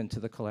museum and to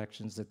the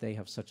collections that they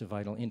have such a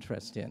vital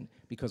interest in?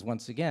 Because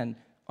once again,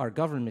 our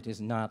government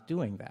is not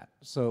doing that.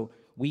 So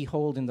we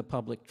hold in the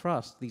public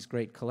trust these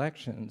great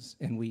collections,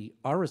 and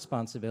our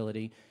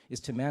responsibility is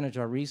to manage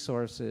our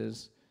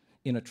resources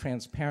in a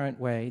transparent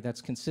way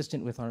that's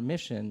consistent with our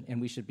mission, and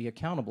we should be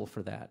accountable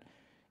for that.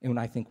 And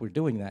I think we're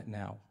doing that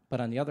now. But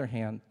on the other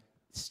hand,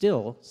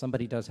 still,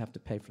 somebody does have to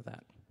pay for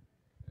that.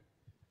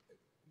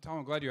 Tom,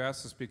 I'm glad you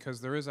asked this,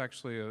 because there is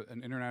actually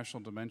an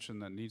international dimension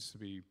that needs to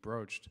be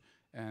broached.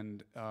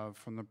 And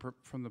from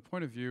the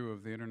point of view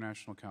of the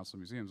International Council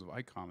of Museums, of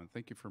ICOM, and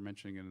thank you for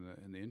mentioning it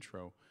in the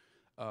intro,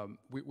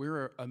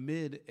 we're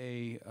amid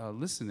a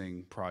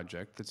listening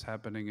project that's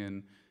happening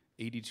in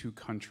 82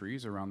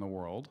 countries around the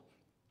world,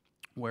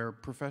 where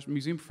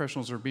museum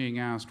professionals are being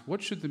asked,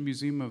 what should the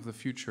museum of the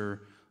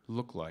future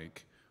look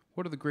like?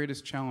 What are the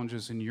greatest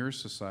challenges in your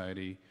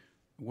society?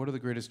 What are the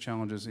greatest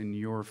challenges in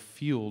your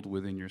field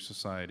within your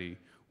society?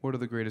 What are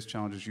the greatest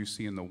challenges you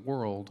see in the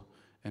world,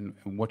 and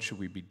what should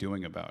we be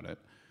doing about it?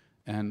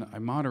 And I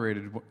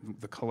moderated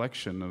the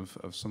collection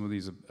of some of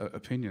these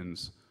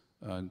opinions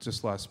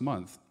just last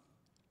month.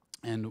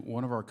 And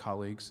one of our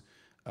colleagues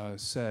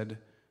said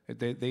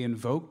they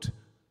invoked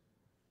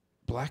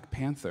Black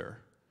Panther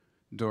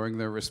during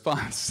their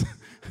response.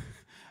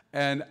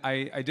 And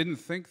I didn't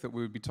think that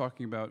we would be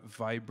talking about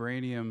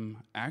vibranium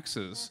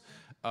axes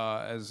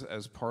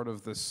as part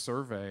of this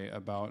survey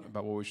about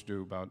what we should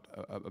do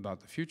about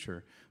the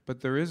future.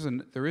 But there is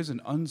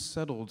an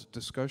unsettled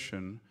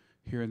discussion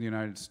here in the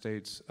United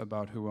States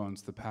about who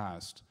owns the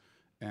past.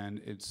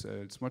 And it's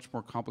much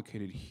more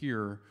complicated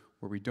here,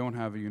 where we don't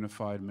have a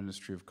unified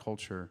Ministry of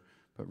Culture,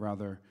 but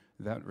rather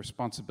that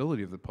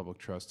responsibility of the public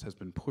trust has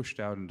been pushed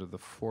out into the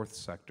fourth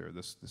sector,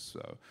 this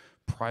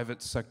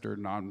private sector,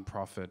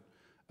 nonprofit,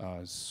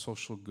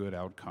 social good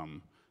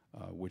outcome,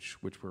 which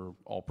we're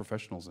all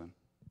professionals in.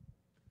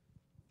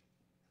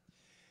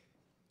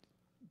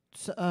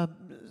 So,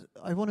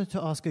 I wanted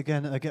to ask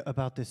again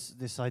about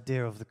this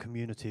idea of the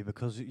community,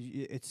 because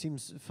it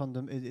seems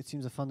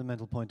a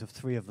fundamental point of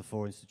 3 of the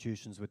 4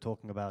 institutions we're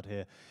talking about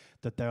here,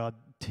 that there are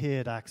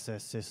tiered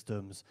access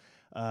systems,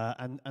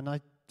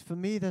 and for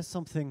me there's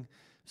something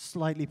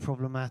slightly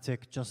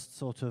problematic, just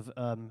sort of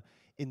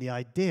in the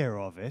idea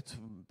of it,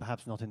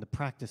 perhaps not in the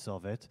practice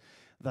of it,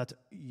 that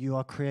you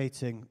are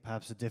creating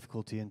perhaps a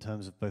difficulty in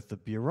terms of both the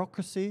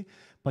bureaucracy,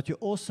 but you're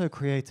also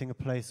creating a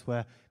place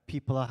where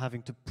people are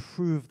having to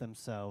prove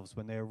themselves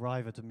when they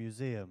arrive at a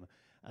museum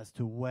as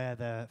to where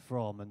they're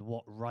from and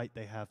what right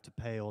they have to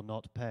pay or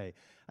not pay.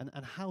 And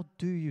how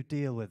do you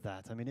deal with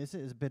that? I mean, is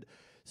it a bit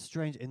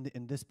strange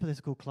in this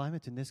political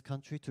climate, in this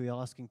country, to be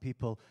asking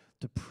people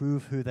to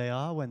prove who they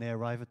are when they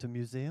arrive at a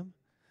museum?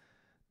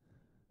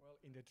 Well,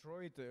 in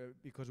Detroit,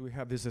 because we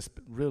have this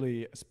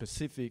really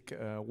specific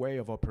way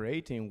of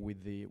operating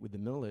with the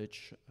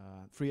millage,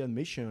 free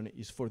admission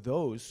is for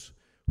those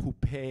who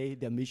pay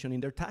the admission in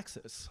their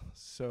taxes.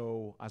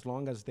 So as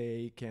long as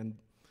they can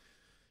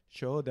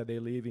show that they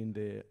live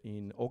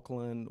in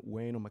Oakland,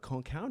 Wayne, or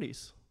Macomb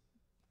counties,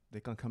 they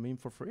can come in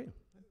for free.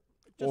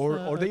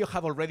 Or they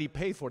have already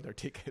paid for their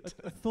ticket.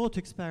 A thought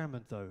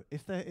experiment, though.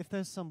 If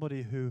there's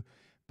somebody who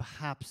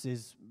perhaps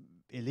is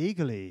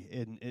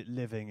illegally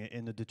living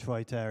in the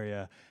Detroit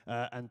area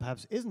and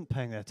perhaps isn't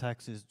paying their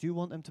taxes, do you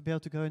want them to be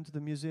able to go into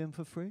the museum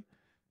for free?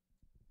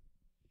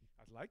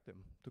 I'd like them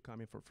to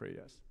come in for free,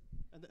 yes.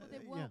 Well, they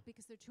won't,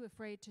 because they're too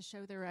afraid to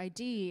show their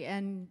ID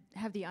and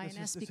have the INS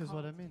be called. This is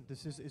what I mean.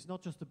 It's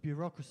not just the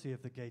bureaucracy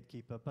of the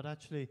gatekeeper, but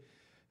actually,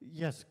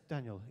 yes,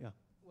 Daniel, yeah.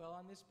 Well,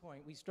 on this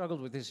point, we struggled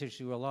with this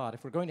issue a lot.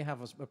 If we're going to have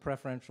a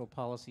preferential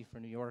policy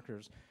for New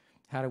Yorkers,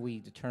 how do we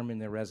determine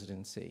their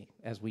residency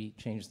as we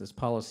change this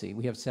policy?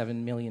 We have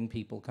 7 million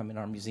people come in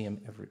our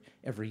museum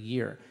every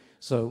year,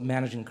 so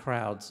managing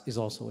crowds is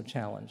also a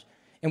challenge.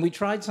 And we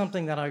tried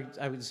something that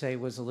I would say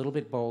was a little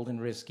bit bold and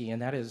risky,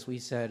 and that is we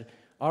said,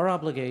 our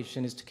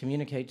obligation is to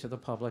communicate to the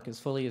public as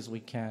fully as we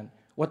can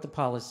what the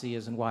policy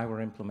is and why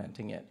we're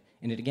implementing it.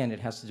 And again, it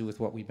has to do with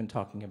what we've been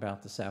talking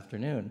about this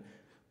afternoon.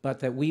 But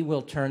that we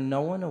will turn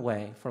no one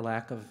away for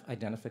lack of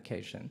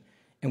identification.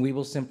 And we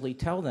will simply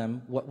tell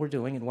them what we're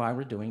doing and why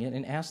we're doing it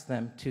and ask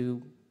them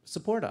to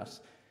support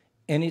us.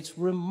 And it's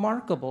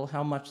remarkable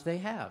how much they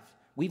have.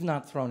 We've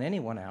not thrown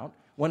anyone out.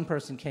 One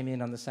person came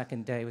in on the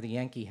second day with a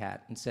Yankee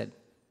hat and said,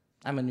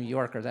 I'm a New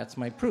Yorker, that's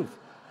my proof.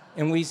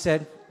 And we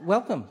said,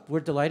 welcome, we're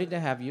delighted to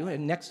have you.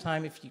 And next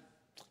time, if you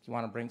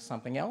want to bring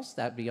something else,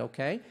 that'd be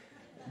okay.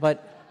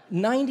 But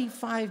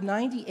 95,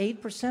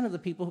 98% of the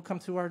people who come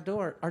through our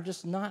door are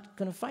just not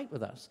going to fight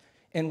with us.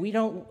 And we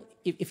don't,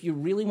 if you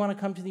really want to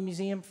come to the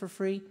museum for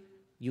free,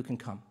 you can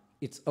come.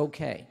 It's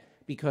okay.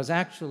 Because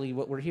actually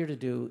what we're here to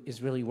do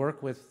is really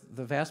work with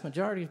the vast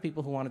majority of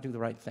people who want to do the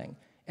right thing.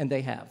 And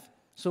they have.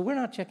 So we're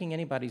not checking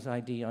anybody's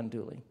ID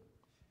unduly.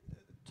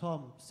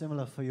 Tom,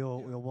 similar for your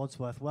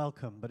Wadsworth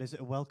welcome, but is it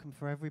a welcome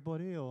for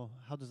everybody, or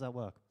how does that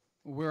work?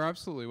 We're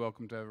absolutely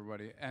welcome to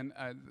everybody. And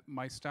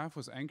my staff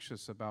was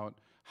anxious about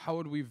how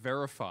would we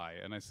verify?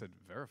 And I said,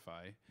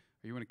 verify?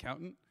 Are you an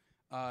accountant?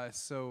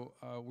 So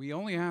we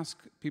only ask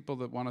people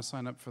that want to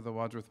sign up for the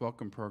Wadsworth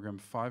Welcome Program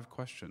 5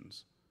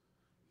 questions.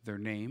 Their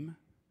name,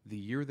 the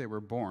year they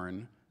were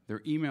born,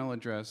 their email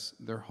address,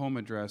 their home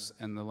address,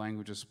 and the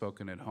languages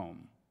spoken at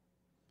home.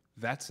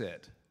 That's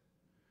it.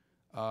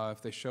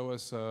 If they show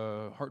us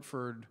a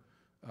Hartford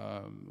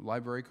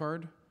library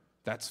card,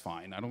 that's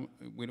fine.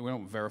 We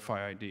don't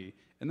verify ID.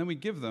 And then we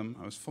give them,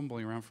 I was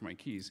fumbling around for my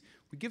keys,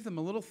 we give them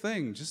a little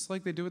thing, just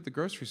like they do at the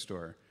grocery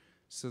store,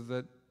 so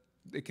that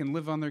it can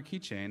live on their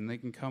keychain and they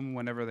can come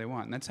whenever they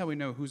want. And that's how we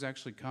know who's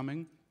actually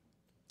coming,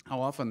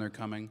 how often they're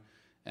coming.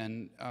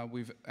 And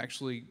we've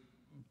actually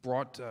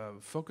brought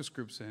focus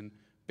groups in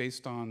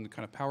based on the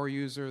kind of power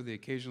user, the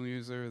occasional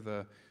user,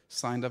 the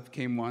signed up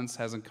came once,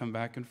 hasn't come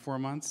back in 4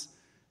 months.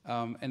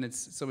 And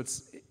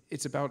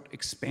it's about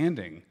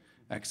expanding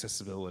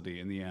accessibility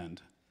in the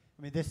end. I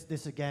mean,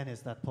 this again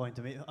is that point.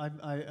 I mean,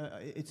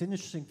 it's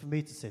interesting for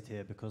me to sit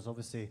here because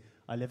obviously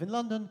I live in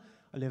London.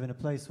 I live in a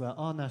place where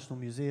our national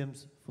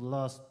museums for the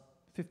last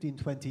 15,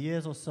 20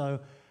 years or so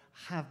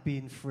have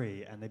been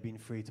free, and they've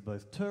been free to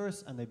both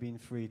tourists and they've been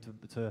free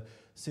to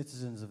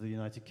citizens of the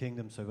United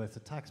Kingdom, so both the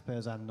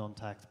taxpayers and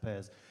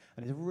non-taxpayers.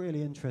 And it's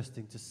really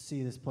interesting to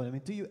see this point. I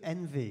mean, do you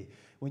envy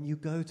when you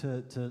go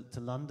to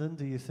London?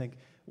 Do you think,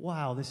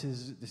 wow, this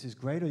is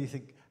great, or do you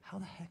think, how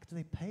the heck do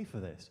they pay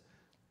for this?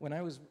 When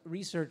I was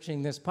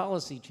researching this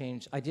policy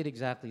change, I did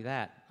exactly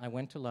that. I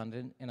went to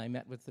London and I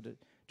met with the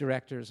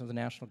directors of the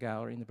National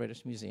Gallery and the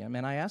British Museum,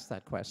 and I asked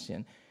that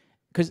question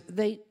because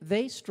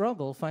they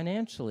struggle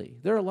financially.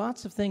 There are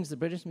lots of things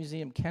the British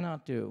Museum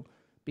cannot do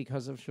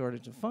because of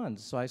shortage of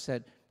funds. So I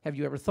said, have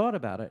you ever thought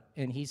about it?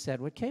 And he said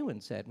what Kaywin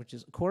said, which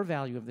is a core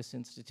value of this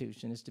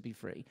institution is to be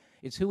free.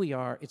 It's who we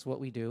are, it's what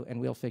we do,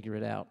 and we'll figure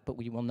it out, but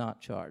we will not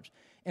charge.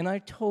 And I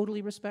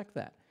totally respect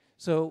that.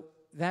 So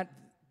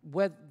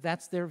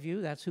that's their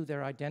view, that's who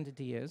their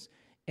identity is,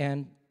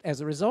 and as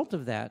a result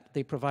of that,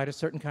 they provide a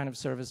certain kind of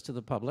service to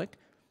the public,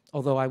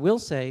 although I will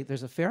say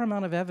there's a fair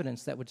amount of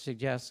evidence that would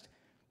suggest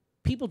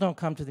people don't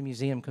come to the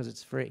museum because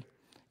it's free.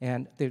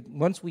 And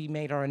once we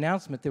made our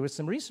announcement, there was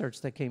some research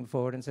that came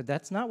forward and said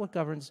that's not what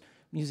governs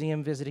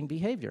museum visiting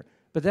behavior.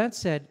 But that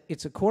said,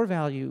 it's a core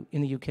value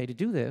in the UK to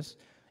do this,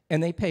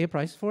 and they pay a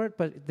price for it,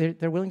 but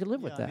they're willing to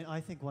live with that. I mean, I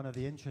think one of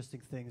the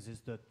interesting things is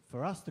that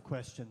for us, the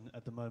question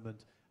at the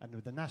moment, and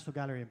with the National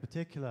Gallery in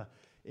particular,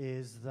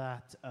 is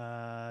that,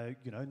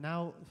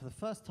 now for the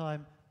first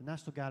time, the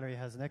National Gallery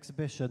has an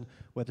exhibition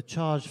where the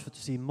charge to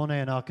see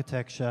Monet and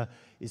architecture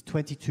is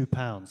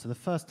 £22. So the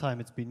first time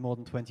it's been more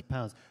than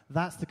 £20.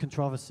 That's the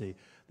controversy,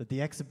 that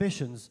the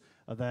exhibitions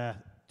are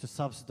there to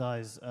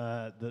subsidize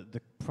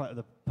the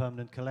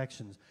permanent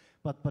collections.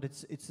 But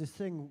it's this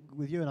thing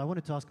with you, and I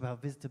wanted to ask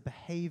about visitor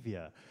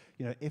behavior.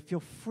 You know, if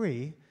you're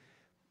free,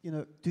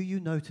 do you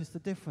notice the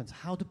difference?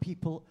 How do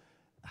people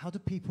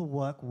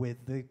work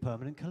with the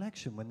permanent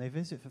collection when they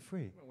visit for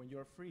free? Well, when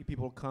you're free,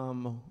 people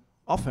come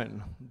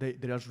often.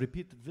 There's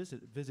repeated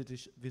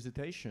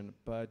visitation.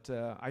 But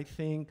I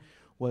think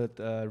what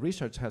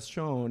research has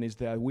shown is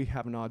that we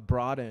have not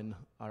broadened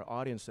our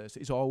audiences.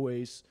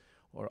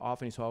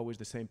 Often it's always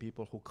the same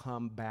people who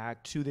come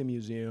back to the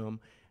museum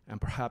and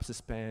perhaps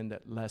spend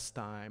less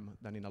time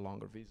than in a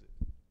longer visit.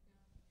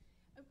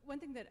 One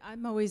thing that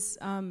I'm always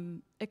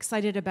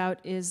excited about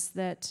is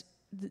that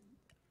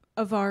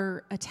of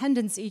our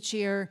attendance each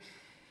year,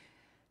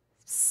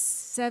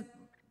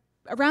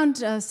 around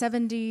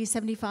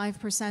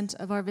 70-75%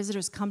 of our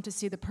visitors come to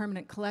see the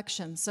permanent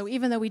collection. So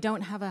even though we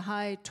don't have a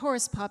high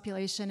tourist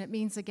population, it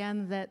means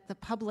again that the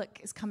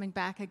public is coming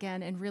back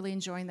again and really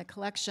enjoying the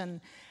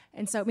collection.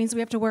 And so it means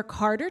we have to work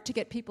harder to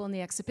get people in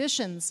the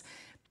exhibitions,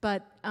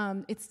 but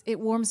it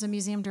warms a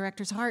museum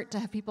director's heart to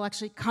have people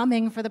actually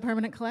coming for the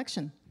permanent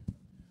collection.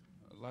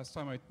 Last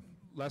time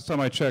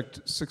I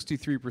checked,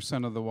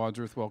 63% of the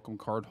Wadsworth Welcome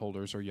card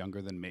holders are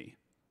younger than me.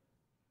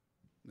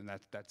 And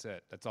that's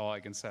it. That's all I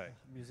can say.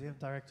 Museum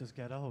directors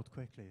get old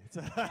quickly.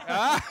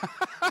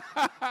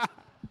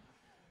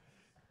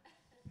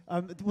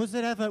 Was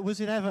it ever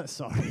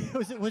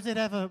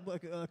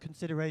a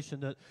consideration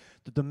that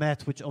the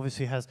Met, which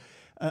obviously has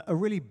a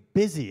really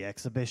busy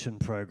exhibition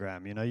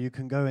program, you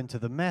can go into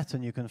the Met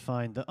and you can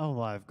find that, oh,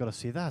 well, I've got to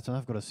see that, and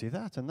I've got to see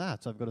that and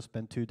that. So I've got to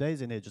spend 2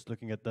 days in here just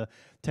looking at the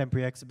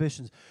temporary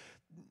exhibitions.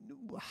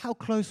 How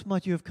close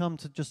might you have come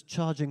to just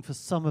charging for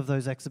some of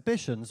those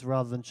exhibitions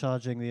rather than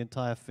charging the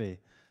entire fee?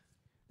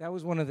 That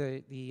was one of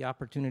the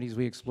opportunities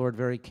we explored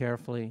very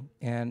carefully,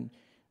 and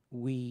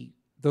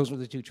those were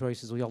the two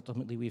choices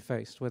we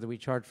faced, whether we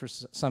charge for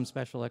some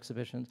special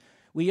exhibitions.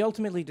 We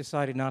ultimately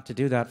decided not to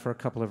do that for a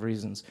couple of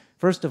reasons.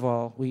 First of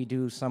all, we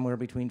do somewhere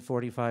between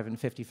 45 and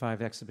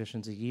 55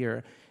 exhibitions a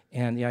year,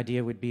 and the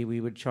idea would be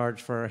we would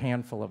charge for a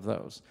handful of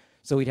those.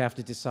 So we'd have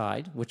to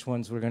decide which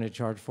ones we're going to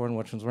charge for and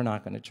which ones we're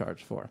not going to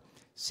charge for.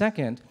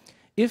 Second,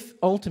 if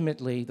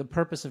ultimately the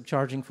purpose of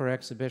charging for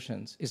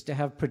exhibitions is to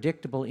have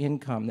predictable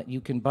income that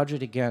you can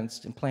budget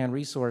against and plan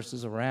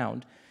resources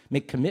around,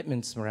 make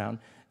commitments around,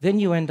 then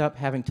you end up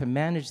having to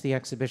manage the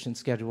exhibition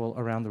schedule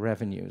around the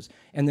revenues.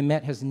 And the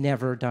Met has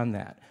never done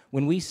that.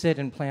 When we sit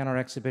and plan our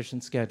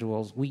exhibition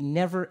schedules, we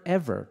never,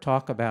 ever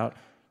talk about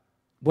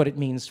what it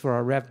means for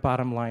our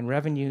bottom line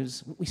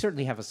revenues. We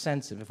certainly have a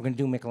sense of if we're going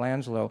to do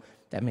Michelangelo,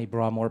 that may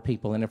draw more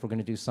people than if we're going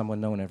to do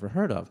someone no one ever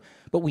heard of.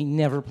 But we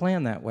never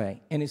plan that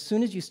way. And as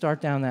soon as you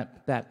start down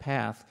that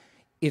path,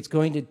 it's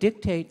going to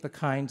dictate the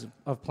kinds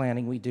of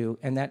planning we do,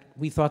 and that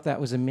we thought that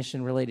was a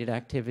mission-related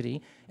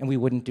activity, and we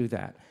wouldn't do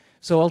that.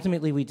 So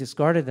ultimately, we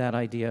discarded that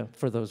idea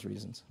for those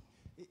reasons.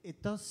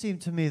 It does seem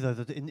to me, though,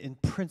 that in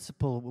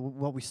principle,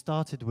 what we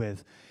started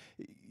with,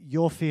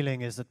 your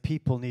feeling is that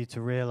people need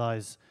to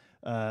realize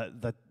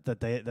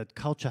that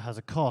culture has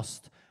a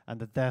cost, and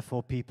that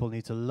therefore people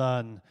need to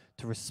learn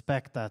to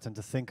respect that and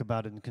to think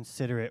about it and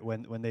consider it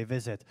when they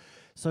visit.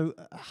 So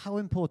how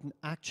important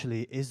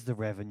actually is the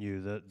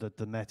revenue that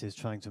the Met is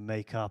trying to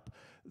make up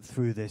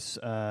through this,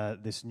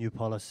 this new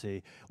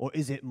policy? Or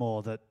is it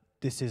more that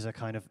this is a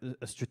kind of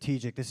a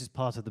strategic, this is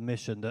part of the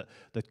mission,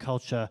 that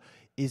culture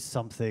is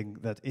something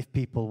that if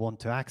people want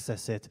to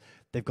access it,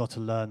 they've got to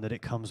learn that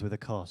it comes with a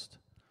cost?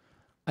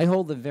 I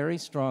hold the very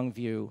strong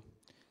view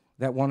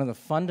that one of the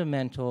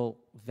fundamental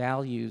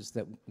values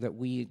that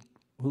we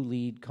who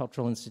lead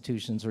cultural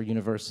institutions or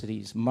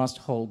universities must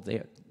hold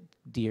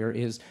dear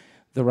is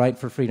the right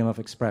for freedom of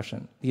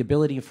expression, the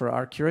ability for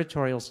our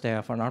curatorial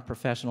staff and our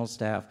professional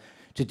staff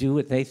to do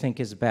what they think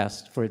is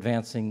best for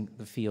advancing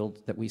the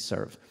field that we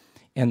serve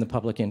and the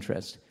public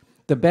interest.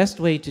 The best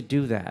way to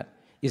do that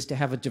is to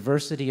have a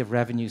diversity of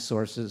revenue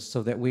sources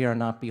so that we are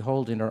not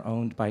beholden or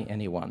owned by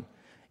anyone.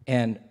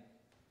 And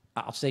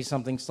I'll say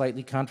something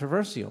slightly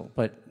controversial,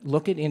 but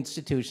look at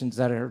institutions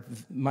that are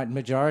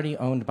majority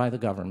owned by the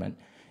government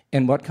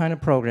and what kind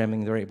of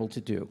programming they're able to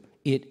do.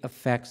 It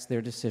affects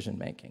their decision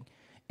making.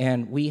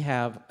 And we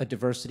have a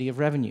diversity of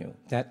revenue.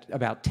 That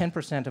about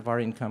 10% of our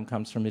income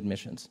comes from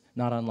admissions,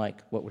 not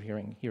unlike what we're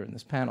hearing here in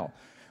this panel.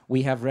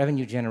 We have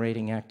revenue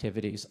generating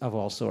activities of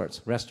all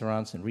sorts,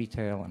 restaurants and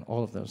retail and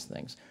all of those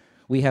things.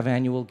 We have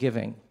annual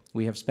giving,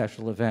 we have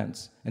special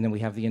events, and then we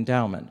have the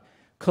endowment.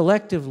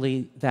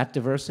 Collectively, that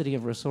diversity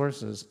of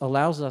resources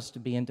allows us to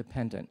be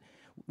independent.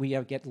 We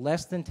get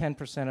less than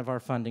 10% of our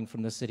funding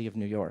from the city of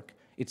New York.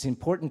 It's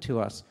important to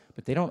us,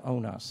 but they don't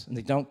own us, and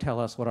they don't tell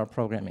us what our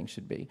programming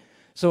should be.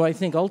 So I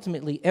think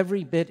ultimately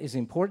every bit is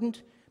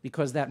important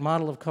because that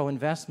model of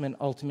co-investment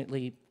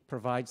ultimately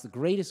provides the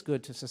greatest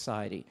good to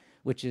society,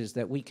 which is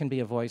that we can be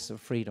a voice of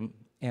freedom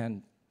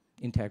and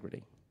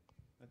integrity.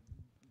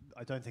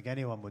 I don't think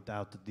anyone would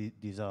doubt that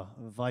these are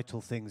vital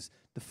things.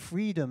 The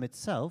freedom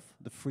itself,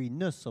 the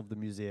freeness of the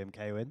museum,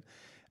 Kaywin,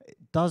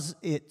 does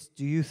it,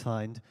 do you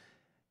find,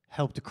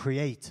 help to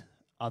create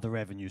other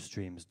revenue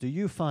streams? Do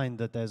you find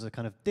that there's a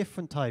kind of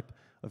different type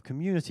of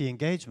community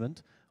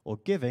engagement or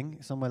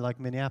giving somewhere like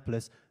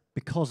Minneapolis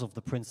because of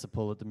the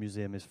principle that the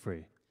museum is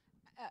free?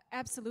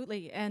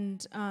 Absolutely.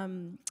 And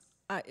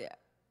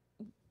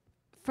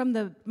from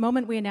the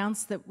moment we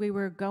announced that we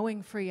were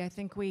going free, I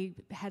think we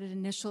had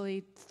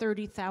initially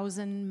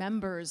 30,000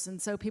 members.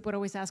 And so people would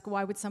always ask,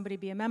 why would somebody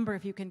be a member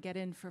if you can get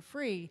in for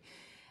free?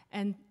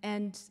 And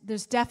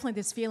there's definitely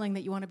this feeling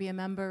that you want to be a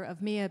member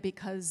of MIA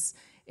because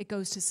it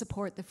goes to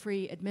support the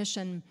free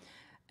admission.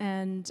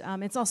 And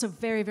it's also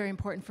very, very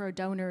important for our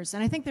donors.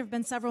 And I think there have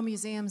been several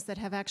museums that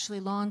have actually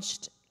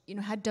launched,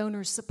 had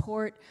donors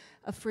support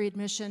a free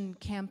admission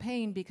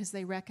campaign because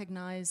they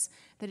recognize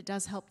that it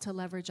does help to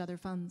leverage other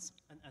funds.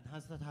 And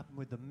has that happened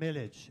with the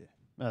millage?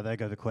 Oh, there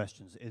go the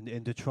questions.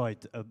 In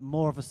Detroit,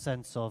 more of a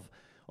sense of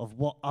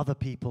what other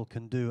people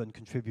can do and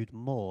contribute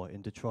more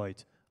in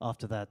Detroit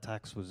after that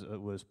tax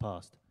was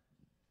passed.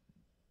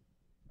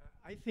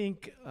 I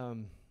think,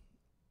 and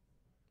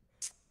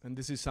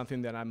this is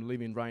something that I'm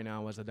living right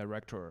now as a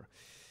director,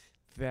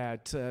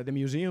 that the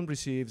museum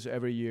receives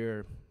every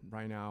year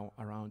right now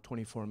around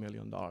 $24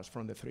 million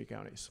from the 3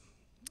 counties.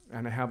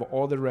 And I have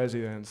all the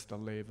residents that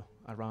live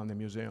around the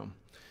museum.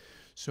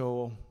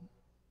 So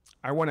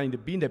I want to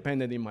be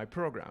independent in my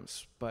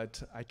programs,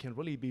 but I can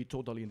really be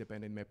totally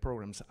independent in my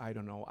programs. I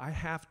don't know. I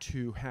have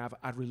to have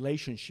a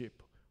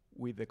relationship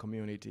with the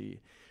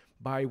community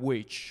by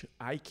which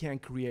I can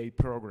create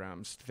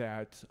programs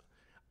that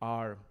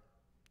are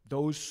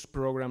those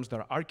programs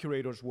that our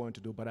curators want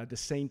to do, but at the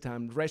same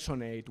time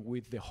resonate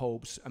with the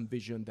hopes and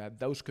vision that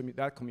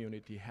that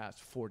community has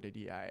for the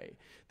DIA.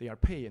 They are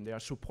paying, they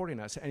are supporting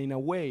us, and in a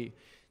way,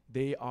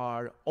 they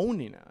are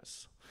owning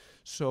us.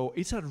 So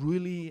it's a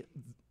really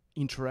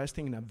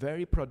interesting and a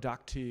very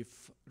productive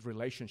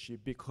relationship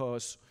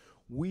because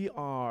we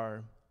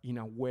are, in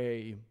a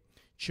way,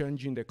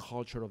 changing the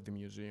culture of the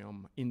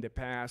museum. In the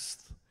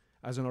past,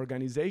 as an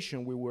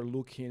organization, we were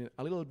looking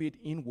a little bit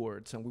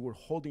inwards and we were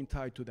holding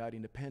tight to that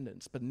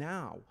independence. But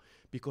now,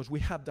 because we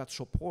have that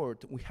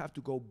support, we have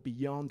to go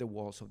beyond the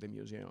walls of the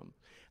museum.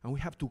 And we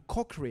have to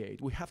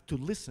co-create, we have to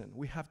listen,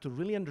 we have to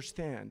really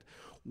understand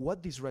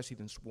what these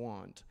residents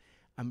want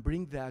and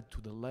bring that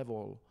to the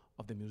level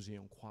of the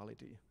museum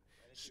quality.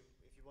 If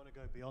you want to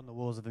go beyond the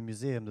walls of a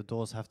museum, the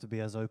doors have to be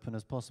as open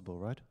as possible,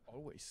 right?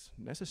 Always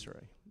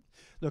necessary.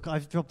 Look,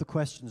 I've dropped the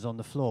questions on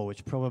the floor,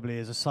 which probably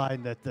is a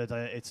sign that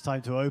it's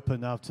time to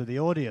open up to the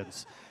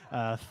audience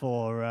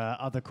for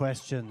other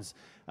questions.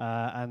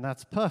 And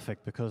that's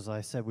perfect, because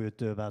I said we would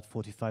do about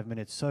 45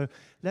 minutes. So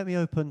let me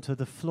open to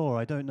the floor.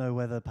 I don't know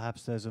whether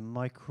perhaps there's a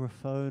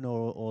microphone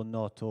or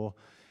not. Or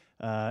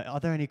are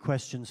there any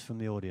questions from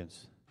the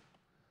audience?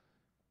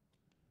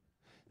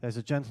 There's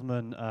a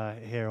gentleman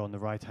here on the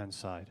right-hand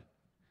side.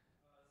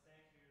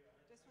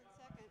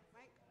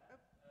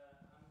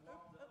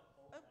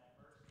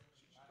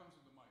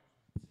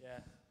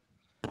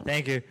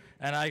 Thank you.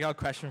 And I got a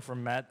question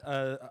from Matt.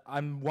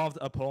 I'm one of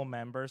the Apollo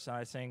members, and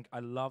I think I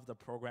love the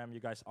program you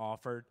guys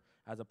offered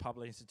as a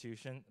public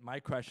institution. My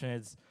question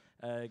is,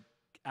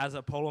 as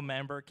a Polo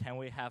member, can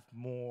we have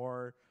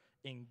more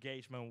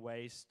engagement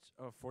ways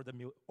for the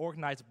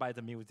organized by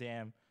the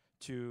museum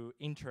to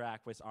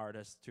interact with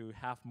artists, to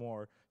have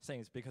more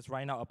things? Because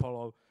right now,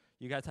 Apollo,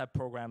 you guys have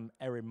program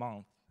every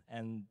month,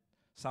 and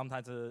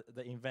sometimes the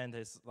event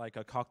is like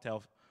a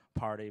cocktail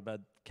party, but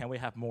can we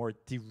have more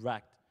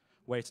direct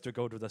ways to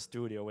go to the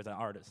studio with an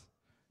artist?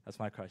 That's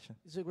my question.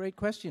 It's a great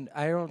question.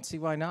 I don't see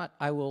why not.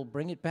 I will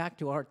bring it back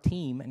to our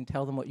team and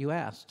tell them what you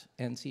asked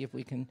and see if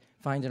we can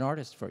find an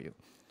artist for you.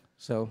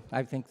 So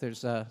I think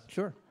there's,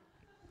 sure.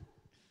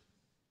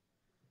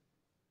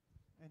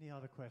 Any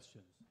other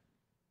questions?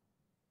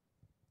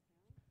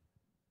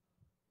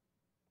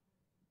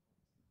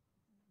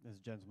 There's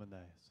a gentleman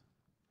there. Yes.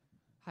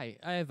 Hi,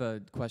 I have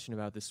a question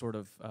about this sort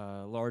of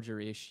larger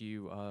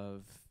issue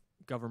of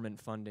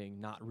government funding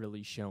not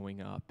really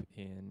showing up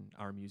in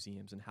our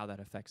museums and how that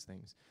affects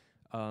things.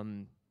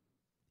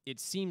 It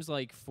seems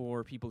like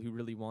for people who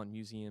really want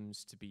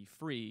museums to be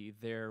free,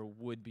 there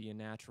would be a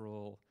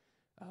natural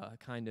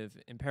kind of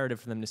imperative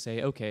for them to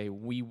say, okay,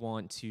 we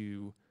want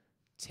to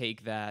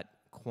take that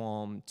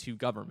qualm to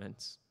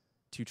governments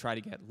to try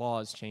to get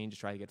laws changed,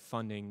 to try to get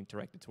funding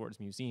directed towards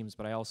museums.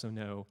 But I also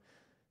know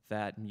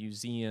that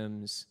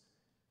museums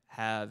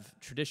have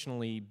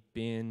traditionally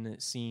been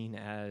seen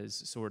as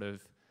sort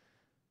of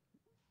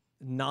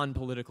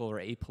non-political or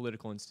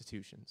apolitical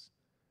institutions.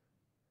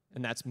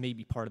 And that's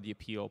maybe part of the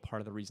appeal, part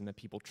of the reason that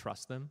people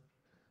trust them.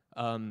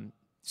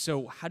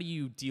 So how do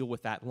you deal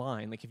with that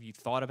line? Like, have you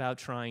thought about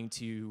trying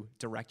to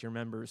direct your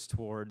members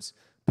towards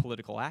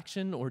political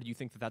action, or do you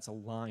think that that's a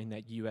line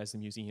that you as the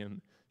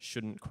museum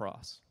shouldn't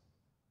cross?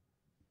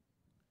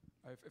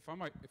 If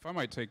I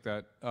might take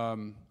that,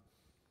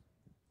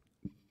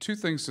 two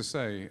things to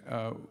say.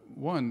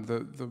 One,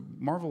 the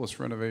marvelous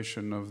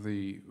renovation of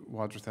the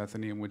Wadsworth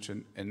Atheneum, which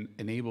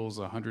enables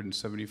a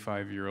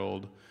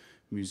 175-year-old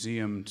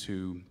museum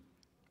to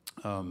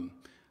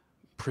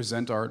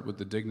present art with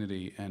the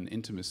dignity and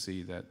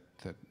intimacy that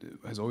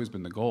has always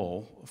been the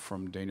goal,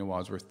 from Daniel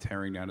Wadsworth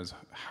tearing down his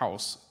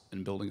house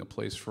and building a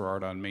place for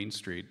art on Main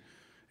Street.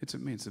 It's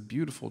a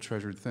beautiful,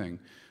 treasured thing.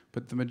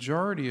 But the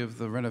majority of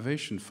the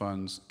renovation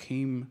funds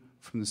came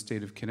from the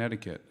state of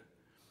Connecticut.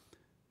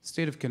 The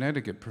state of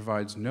Connecticut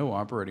provides no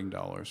operating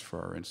dollars for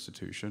our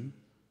institution.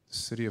 The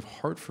city of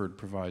Hartford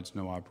provides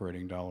no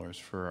operating dollars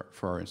for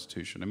our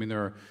institution. I mean,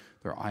 there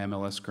are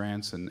IMLS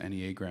grants and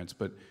NEA grants,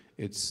 but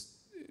it's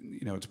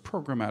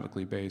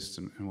programmatically based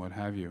and what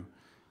have you.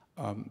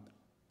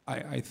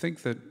 I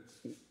think that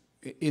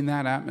in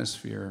that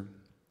atmosphere,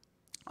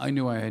 I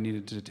knew I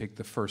needed to take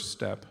the first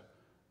step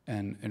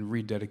and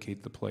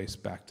rededicate the place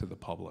back to the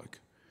public.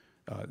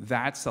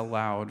 That's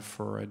allowed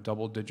for a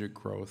double-digit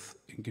growth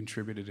in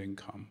contributed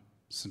income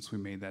since we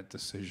made that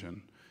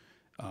decision.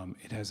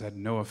 It has had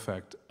no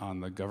effect on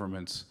the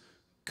government's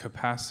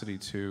capacity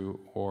to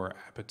or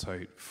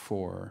appetite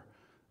for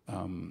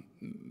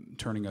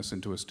turning us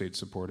into a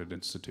state-supported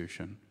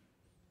institution.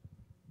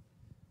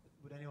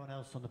 Would anyone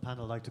else on the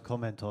panel like to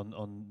comment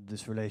on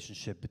this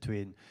relationship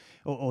between,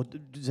 or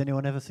does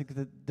anyone ever think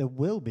that there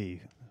will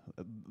be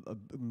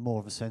more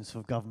of a sense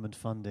of government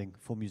funding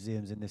for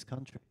museums in this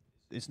country?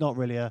 It's not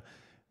really a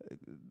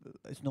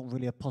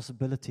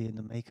possibility in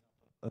the makeup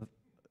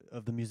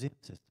of the museum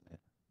system.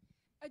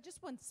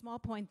 Just one small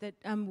point that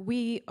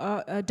we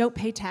don't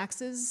pay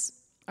taxes,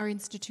 our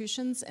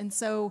institutions, and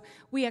so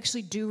we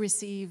actually do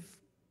receive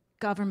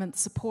government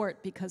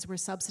support because we're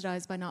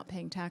subsidized by not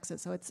paying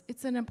taxes. So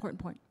it's an important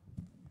point.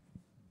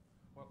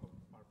 Well,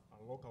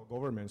 our local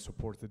government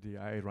supports the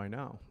DIA right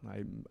now.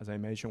 As I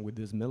mentioned, with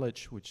this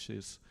millage, which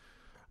is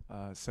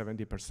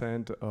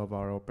 70% of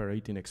our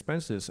operating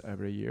expenses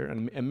every year.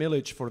 And a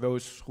millage, for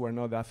those who are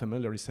not that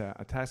familiar, is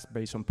a tax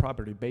based on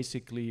property.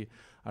 Basically,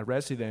 a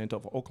resident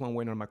of Oakland,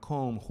 Wayne, or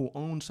Macomb who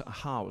owns a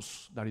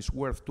house that is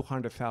worth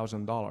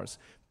 $200,000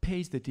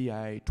 pays the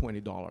DIA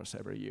 $20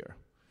 every year.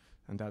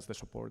 And that's the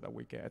support that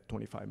we get,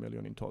 $25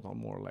 million in total,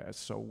 more or less.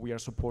 So we are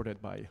supported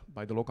by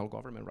the local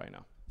government right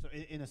now. So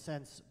in a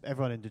sense,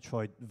 everyone in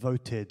Detroit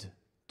voted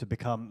to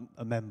become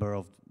a member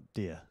of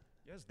DIA.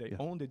 Yes, they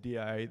own the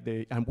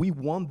DI, and we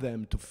want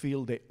them to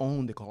feel they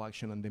own the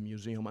collection and the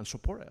museum and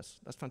support us.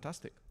 That's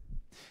fantastic.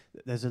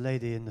 There's a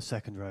lady in the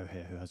second row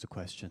here who has a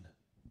question.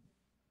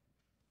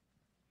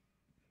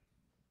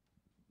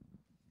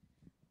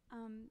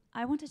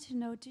 I wanted to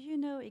know, do you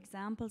know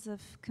examples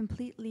of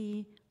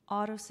completely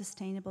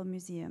auto-sustainable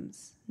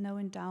museums? No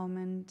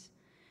endowment,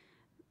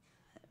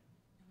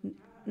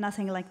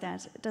 nothing like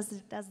that.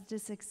 Does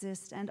this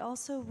exist? And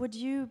also, would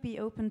you be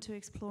open to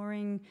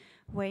exploring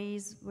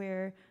ways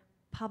where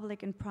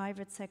public and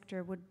private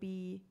sector would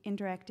be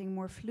interacting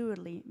more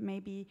fluidly?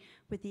 Maybe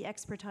with the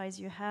expertise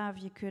you have,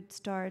 you could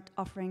start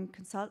offering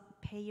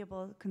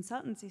payable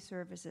consultancy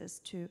services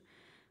to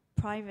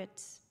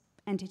private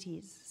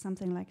entities,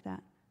 something like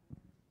that.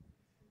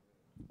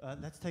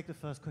 Let's take the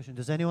first question.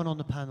 Does anyone on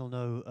the panel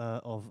know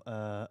of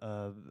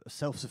a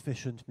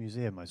self-sufficient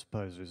museum, I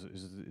suppose,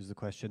 is the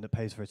question, that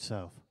pays for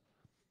itself?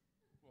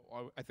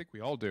 Well, I think we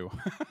all do.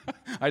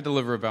 I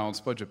deliver a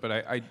balanced budget, but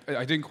I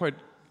didn't quite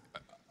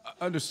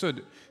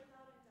understood.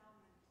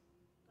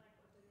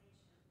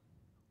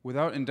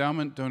 Without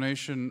endowment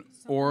donation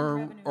So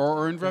or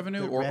earned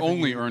revenue, or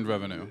only earned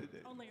revenue?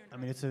 I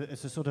mean, it's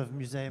a sort of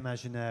musée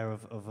imaginaire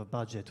of a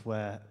budget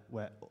where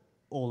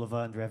all of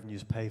earned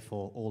revenues pay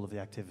for all of the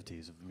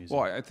activities of the museum.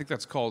 Well, I think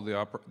that's called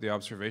the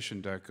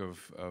observation deck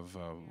of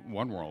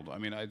One World. I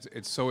mean,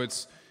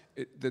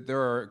 there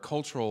are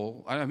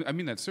cultural. I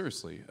mean that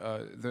seriously.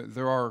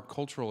 There are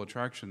cultural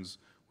attractions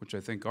which I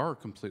think are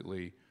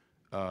completely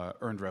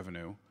earned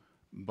revenue,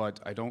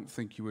 but I don't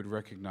think you would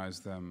recognize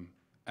them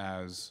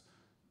as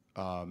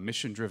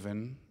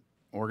mission-driven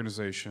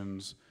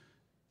organizations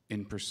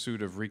in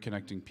pursuit of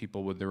reconnecting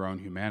people with their own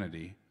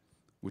humanity,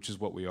 which is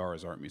what we are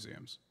as art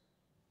museums.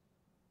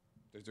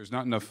 There's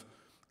not enough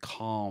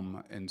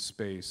calm and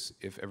space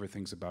if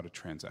everything's about a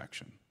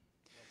transaction.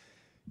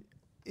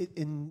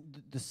 In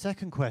the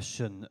second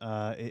question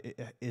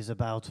is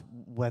about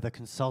whether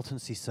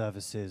consultancy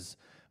services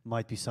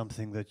might be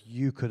something that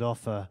you could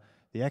offer,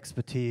 the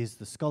expertise,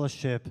 the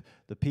scholarship,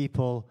 the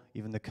people,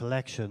 even the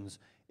collections.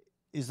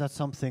 Is that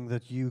something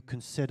that you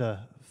consider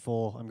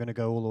for, I'm going to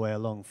go all the way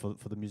along for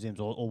the museums,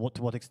 or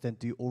to what extent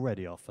do you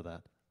already offer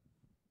that?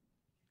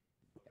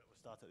 We'll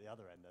start at the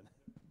other end then.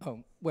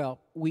 Oh, well,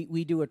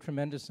 we do a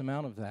tremendous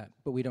amount of that,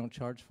 but we don't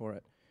charge for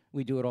it.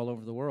 We do it all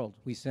over the world.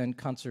 We send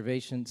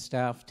conservation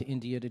staff to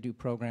India to do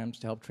programs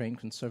to help train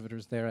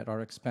conservators there at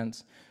our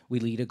expense. We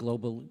lead a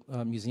global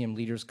museum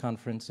leaders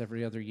conference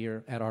every other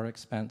year at our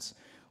expense.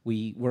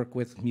 We work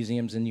with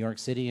museums in New York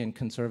City and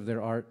conserve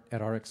their art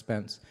at our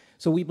expense.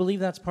 So we believe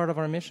that's part of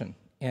our mission,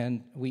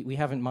 and we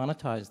haven't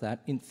monetized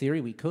that. In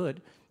theory, we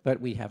could, but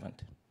we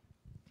haven't.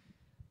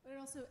 But I'd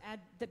also add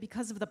that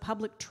because of the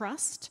public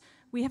trust,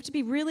 we have to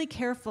be really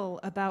careful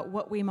about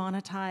what we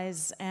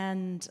monetize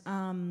and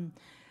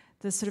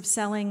the sort of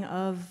selling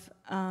of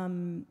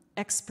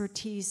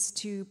expertise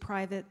to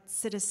private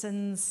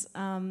citizens,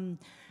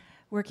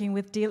 working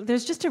with dealers.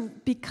 There's just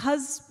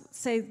because,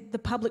 say, the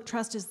public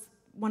trust is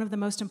one of the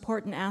most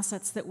important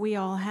assets that we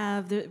all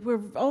have. We're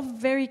all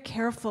very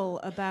careful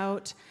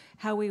about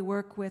how we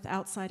work with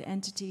outside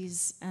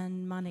entities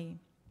and money.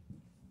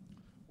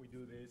 We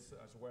do this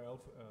as well,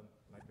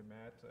 like the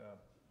Met.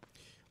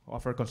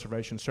 Offer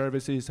conservation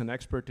services and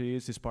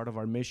expertise is part of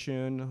our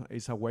mission.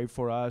 It's a way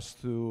for us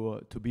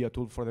to be a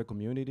tool for the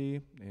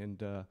community,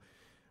 and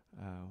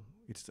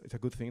it's a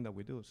good thing that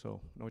we do, so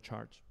no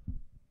charge.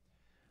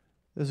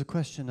 There's a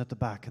question at the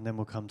back, and then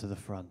we'll come to the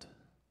front.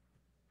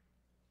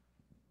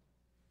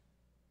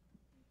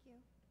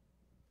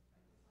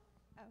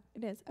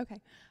 It is, okay.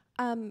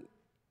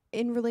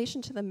 In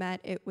relation to the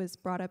Met, it was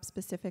brought up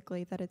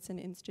specifically that it's an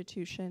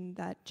institution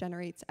that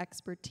generates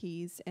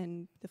expertise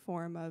in the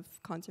form of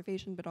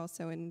conservation, but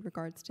also in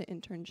regards to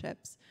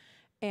internships.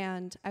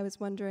 And I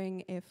was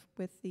wondering if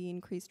with the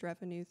increased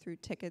revenue through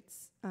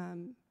tickets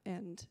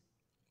and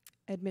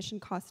admission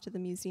costs to the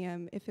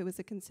museum, if it was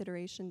a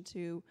consideration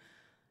to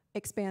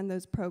expand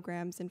those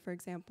programs and, for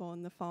example,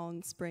 in the fall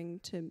and spring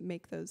to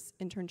make those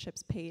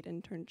internships paid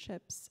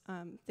internships,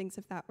 things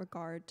of that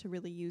regard, to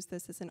really use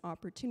this as an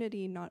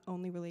opportunity, not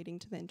only relating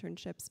to the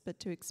internships, but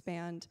to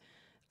expand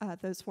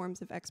those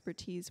forms of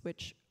expertise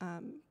which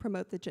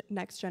promote the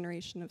next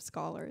generation of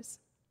scholars.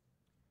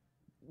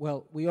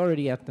 Well, we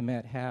already at the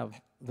Met have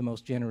the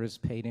most generous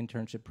paid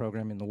internship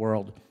program in the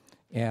world.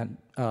 And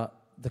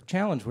the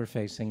challenge we're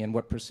facing and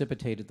what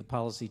precipitated the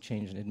policy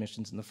change in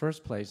admissions in the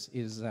first place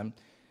is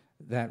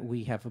that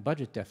we have a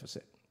budget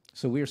deficit.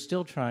 So we're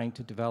still trying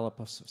to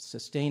develop a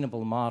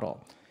sustainable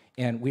model,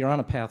 and we are on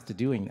a path to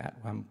doing that.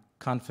 I'm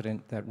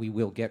confident that we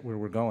will get where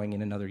we're going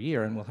in another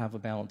year, and we'll have a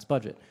balanced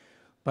budget.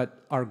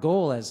 But our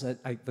goal as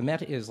the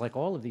Met is, like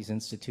all of these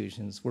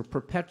institutions, we're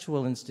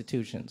perpetual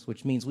institutions,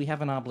 which means we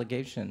have an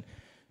obligation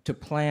to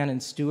plan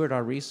and steward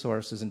our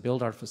resources and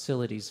build our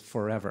facilities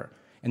forever.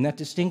 And that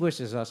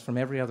distinguishes us from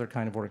every other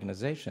kind of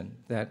organization,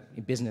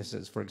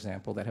 businesses, for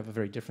example, that have a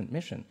very different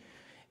mission.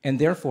 And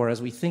therefore,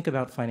 as we think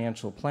about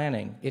financial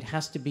planning, it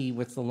has to be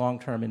with the long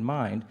term in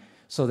mind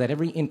so that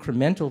every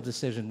incremental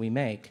decision we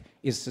make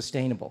is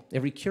sustainable.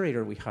 Every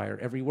curator we hire,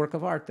 every work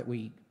of art that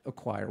we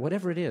acquire,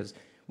 whatever it is,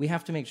 we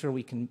have to make sure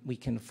we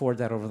can afford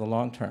that over the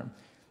long term.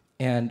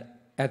 And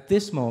at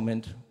this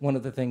moment, one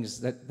of the things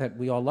that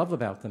we all love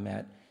about the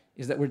Met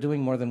is that we're doing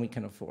more than we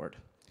can afford.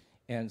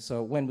 And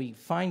so when we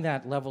find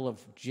that level of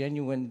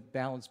genuine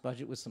balanced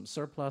budget with some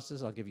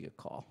surpluses, I'll give you a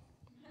call.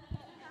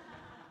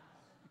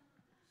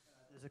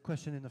 There's a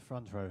question in the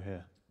front row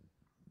here.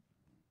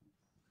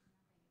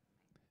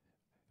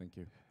 Thank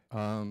you.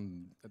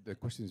 The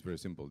question is very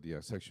simple.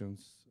 The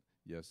sections,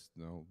 yes,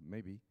 no,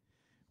 maybe.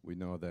 We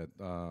know that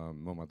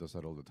MoMA does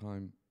that all the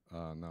time.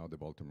 Now the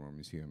Baltimore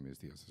Museum is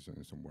the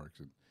association some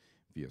works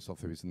via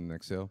Sotheby's and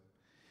Excel.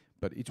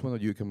 But each one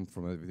of you come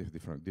from a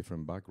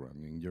different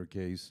background. In your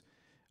case,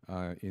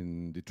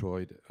 in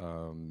Detroit,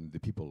 the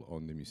people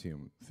own the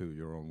museum through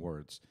your own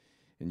words.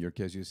 In your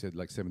case, you said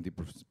like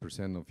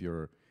 70% of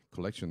your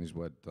collection is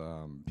what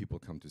people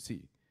come to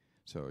see.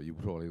 So you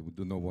probably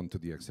do not want to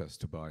the access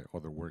to buy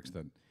other works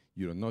that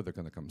you don't know they're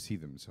going to come see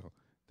them. So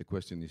the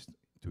question is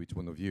to each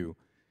one of you,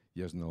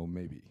 yes, no,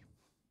 maybe.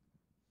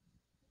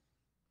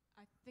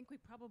 I think we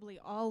probably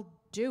all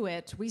do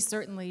it. We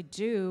certainly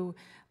do.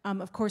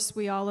 Of course,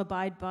 we all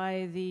abide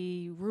by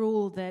the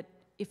rule that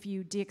if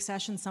you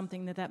deaccession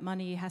something, that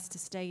money has to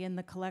stay in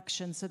the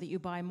collection so that you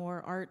buy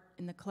more art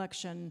in the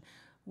collection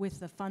with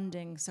the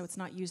funding, so it's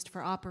not used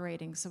for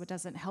operating, so it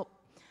doesn't help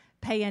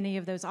pay any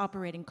of those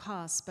operating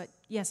costs. But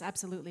yes,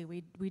 absolutely,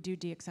 we do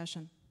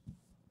deaccession.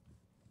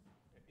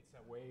 It's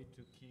a way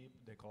to keep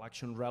the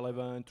collection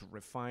relevant, to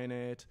refine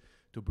it,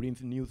 to bring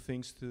new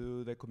things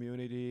to the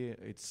community.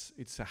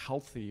 It's a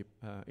healthy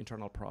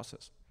internal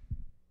process.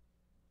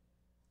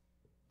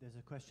 There's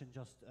a question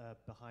just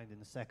behind in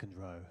the second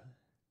row.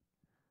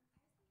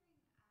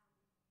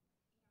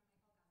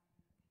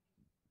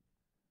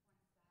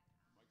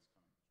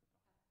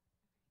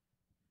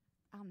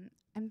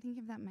 I'm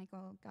thinking of that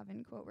Michael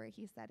Govin quote where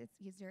he said it's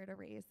easier to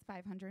raise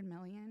 $500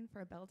 million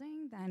for a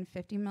building than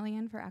 $50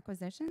 million for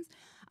acquisitions.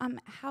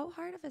 How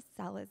hard of a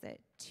sell is it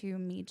to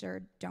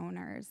major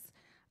donors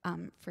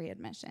free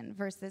admission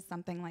versus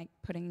something like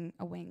putting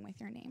a wing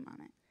with your name on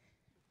it?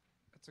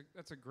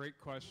 That's a great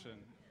question.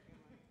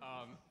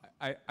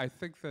 I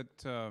think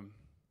that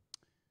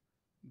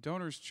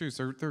donors choose.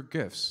 They're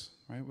gifts,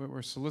 right?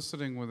 We're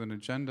soliciting with an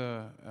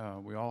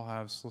agenda. We all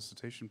have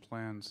solicitation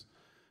plans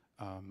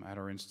at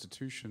our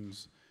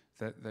institutions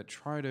that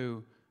try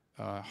to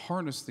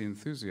harness the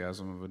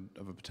enthusiasm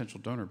of a potential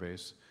donor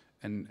base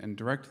and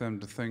direct them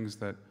to things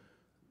that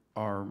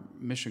are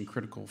mission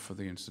critical for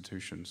the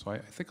institution. So I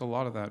think a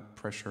lot of that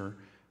pressure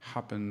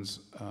happens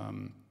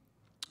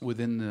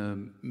within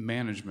the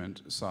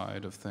management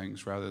side of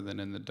things rather than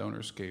in the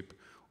donorscape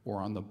or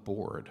on the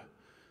board.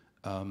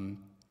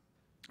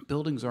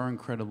 Buildings are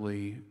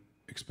incredibly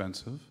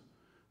expensive.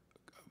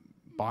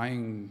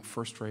 Buying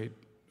first-rate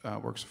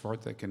works of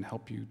art that can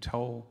help you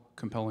tell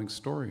compelling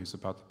stories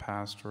about the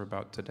past or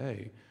about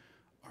today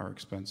are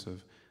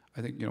expensive.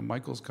 I think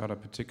Michael's got a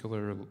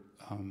particular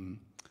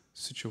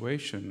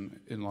situation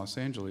in Los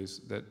Angeles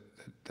that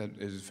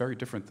is very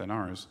different than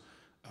ours.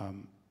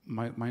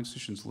 My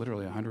institution's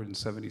literally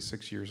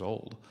 176 years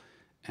old,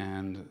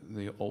 and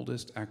the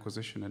oldest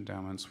acquisition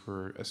endowments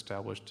were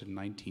established in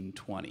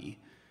 1920.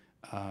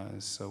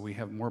 So we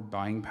have more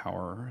buying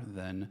power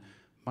than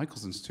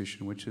Michael's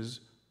institution, which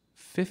is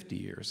 50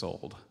 years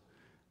old.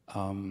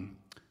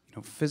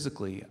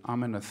 Physically,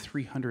 I'm in a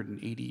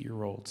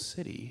 380-year-old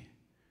city,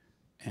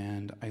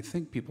 and I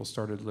think people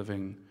started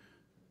living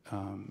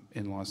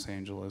in Los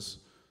Angeles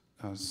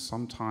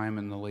sometime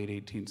in the late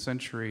 18th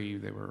century.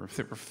 They were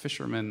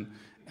fishermen,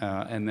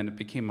 and then it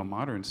became a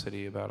modern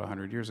city about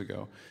 100 years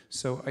ago.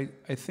 So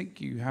I think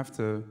you have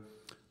to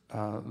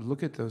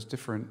look at those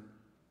different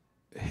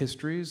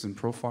histories and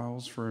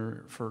profiles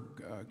for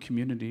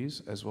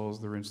communities as well as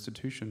their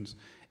institutions,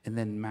 and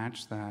then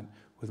match that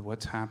with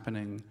what's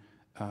happening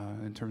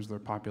in terms of their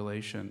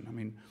population. I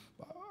mean,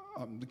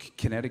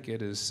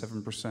 Connecticut is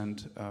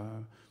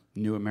 7%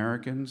 new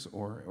Americans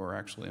or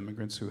actually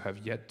immigrants who have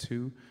yet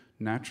to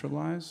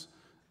naturalize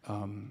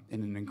in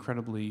an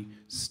incredibly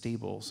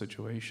stable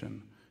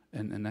situation.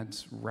 And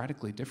that's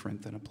radically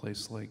different than a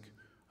place like,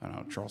 I don't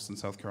know, Charleston,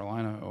 South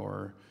Carolina,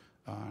 or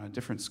on a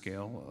different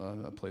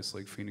scale, a place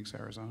like Phoenix,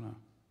 Arizona.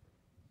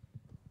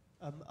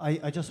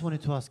 I just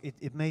wanted to ask,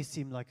 it may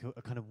seem like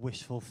a kind of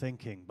wishful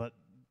thinking, but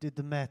did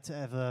the Met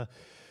ever,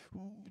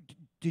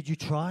 did you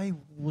try?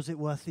 Was it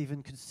worth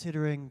even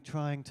considering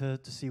trying to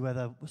see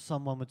whether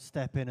someone would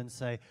step in and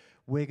say,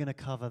 we're going to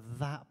cover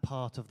that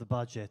part of the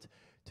budget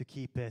to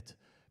keep it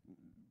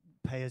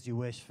pay as you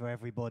wish for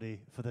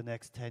everybody for the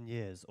next 10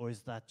 years? Or is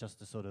that just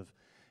a sort of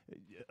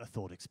a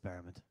thought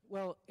experiment?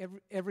 Well,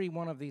 every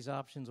one of these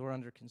options were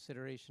under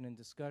consideration and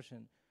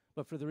discussion.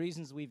 But for the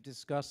reasons we've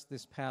discussed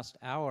this past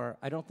hour,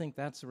 I don't think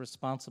that's a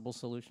responsible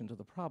solution to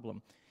the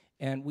problem.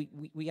 And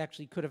we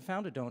actually could have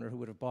found a donor who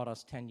would have bought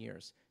us 10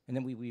 years, and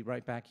then we'd be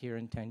right back here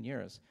in 10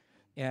 years.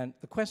 And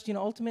the question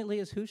ultimately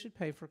is who should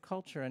pay for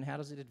culture, and how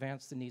does it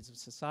advance the needs of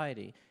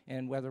society?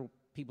 And whether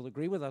people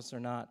agree with us or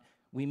not,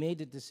 we made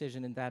a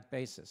decision in that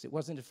basis. It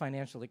wasn't a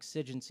financial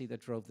exigency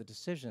that drove the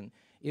decision.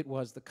 It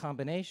was the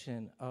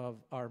combination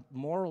of our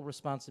moral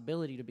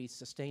responsibility to be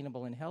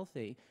sustainable and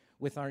healthy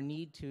with our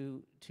need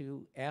to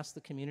ask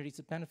the communities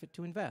that benefit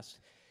to invest.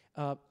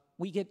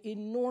 We get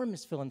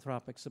enormous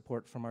philanthropic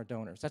support from our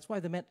donors. That's why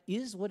the Met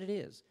is what it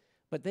is.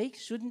 But they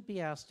shouldn't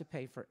be asked to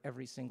pay for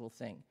every single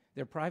thing.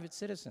 They're private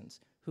citizens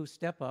who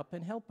step up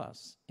and help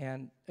us.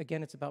 And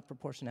again, it's about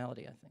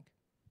proportionality, I think.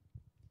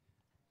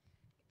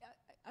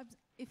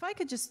 If I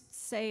could just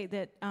say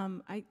that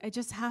I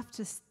just have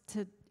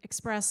to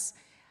express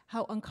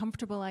how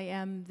uncomfortable I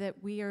am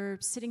that we are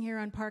sitting here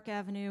on Park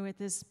Avenue at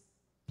this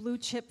blue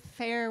chip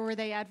fair where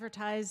they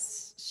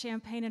advertise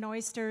champagne and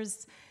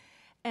oysters,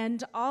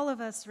 and all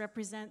of us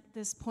represent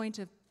this point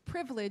of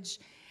privilege.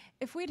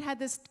 If we'd had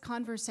this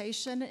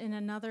conversation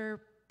in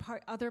other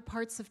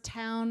parts of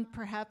town,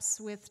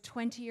 perhaps with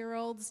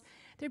 20-year-olds,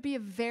 there'd be a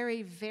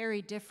very,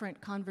 very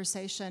different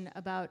conversation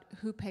about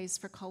who pays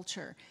for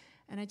culture.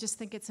 And I just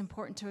think it's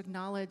important to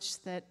acknowledge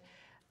that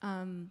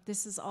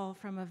this is all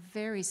from a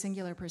very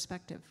singular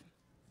perspective.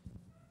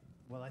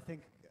 Well, I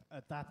think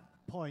At that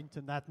point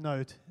and that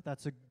note,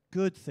 that's a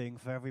good thing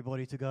for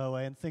everybody to go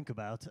away and think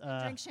about.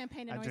 Drink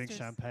champagne and drink oysters.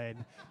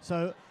 champagne.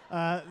 So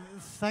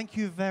thank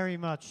you very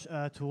much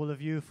to all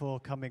of you for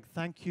coming.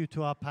 Thank you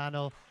to our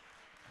panel.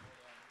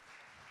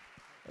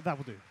 That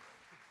will do.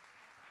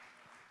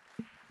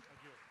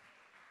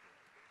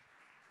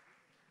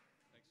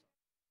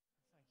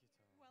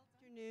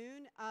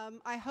 Afternoon.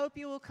 I hope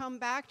you will come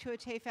back to a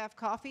TEFAF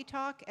coffee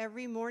talk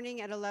every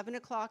morning at 11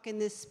 o'clock in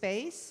this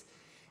space.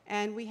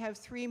 And we have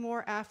 3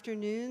 more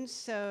afternoons,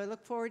 so I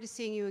look forward to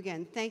seeing you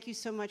again. Thank you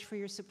so much for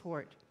your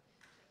support.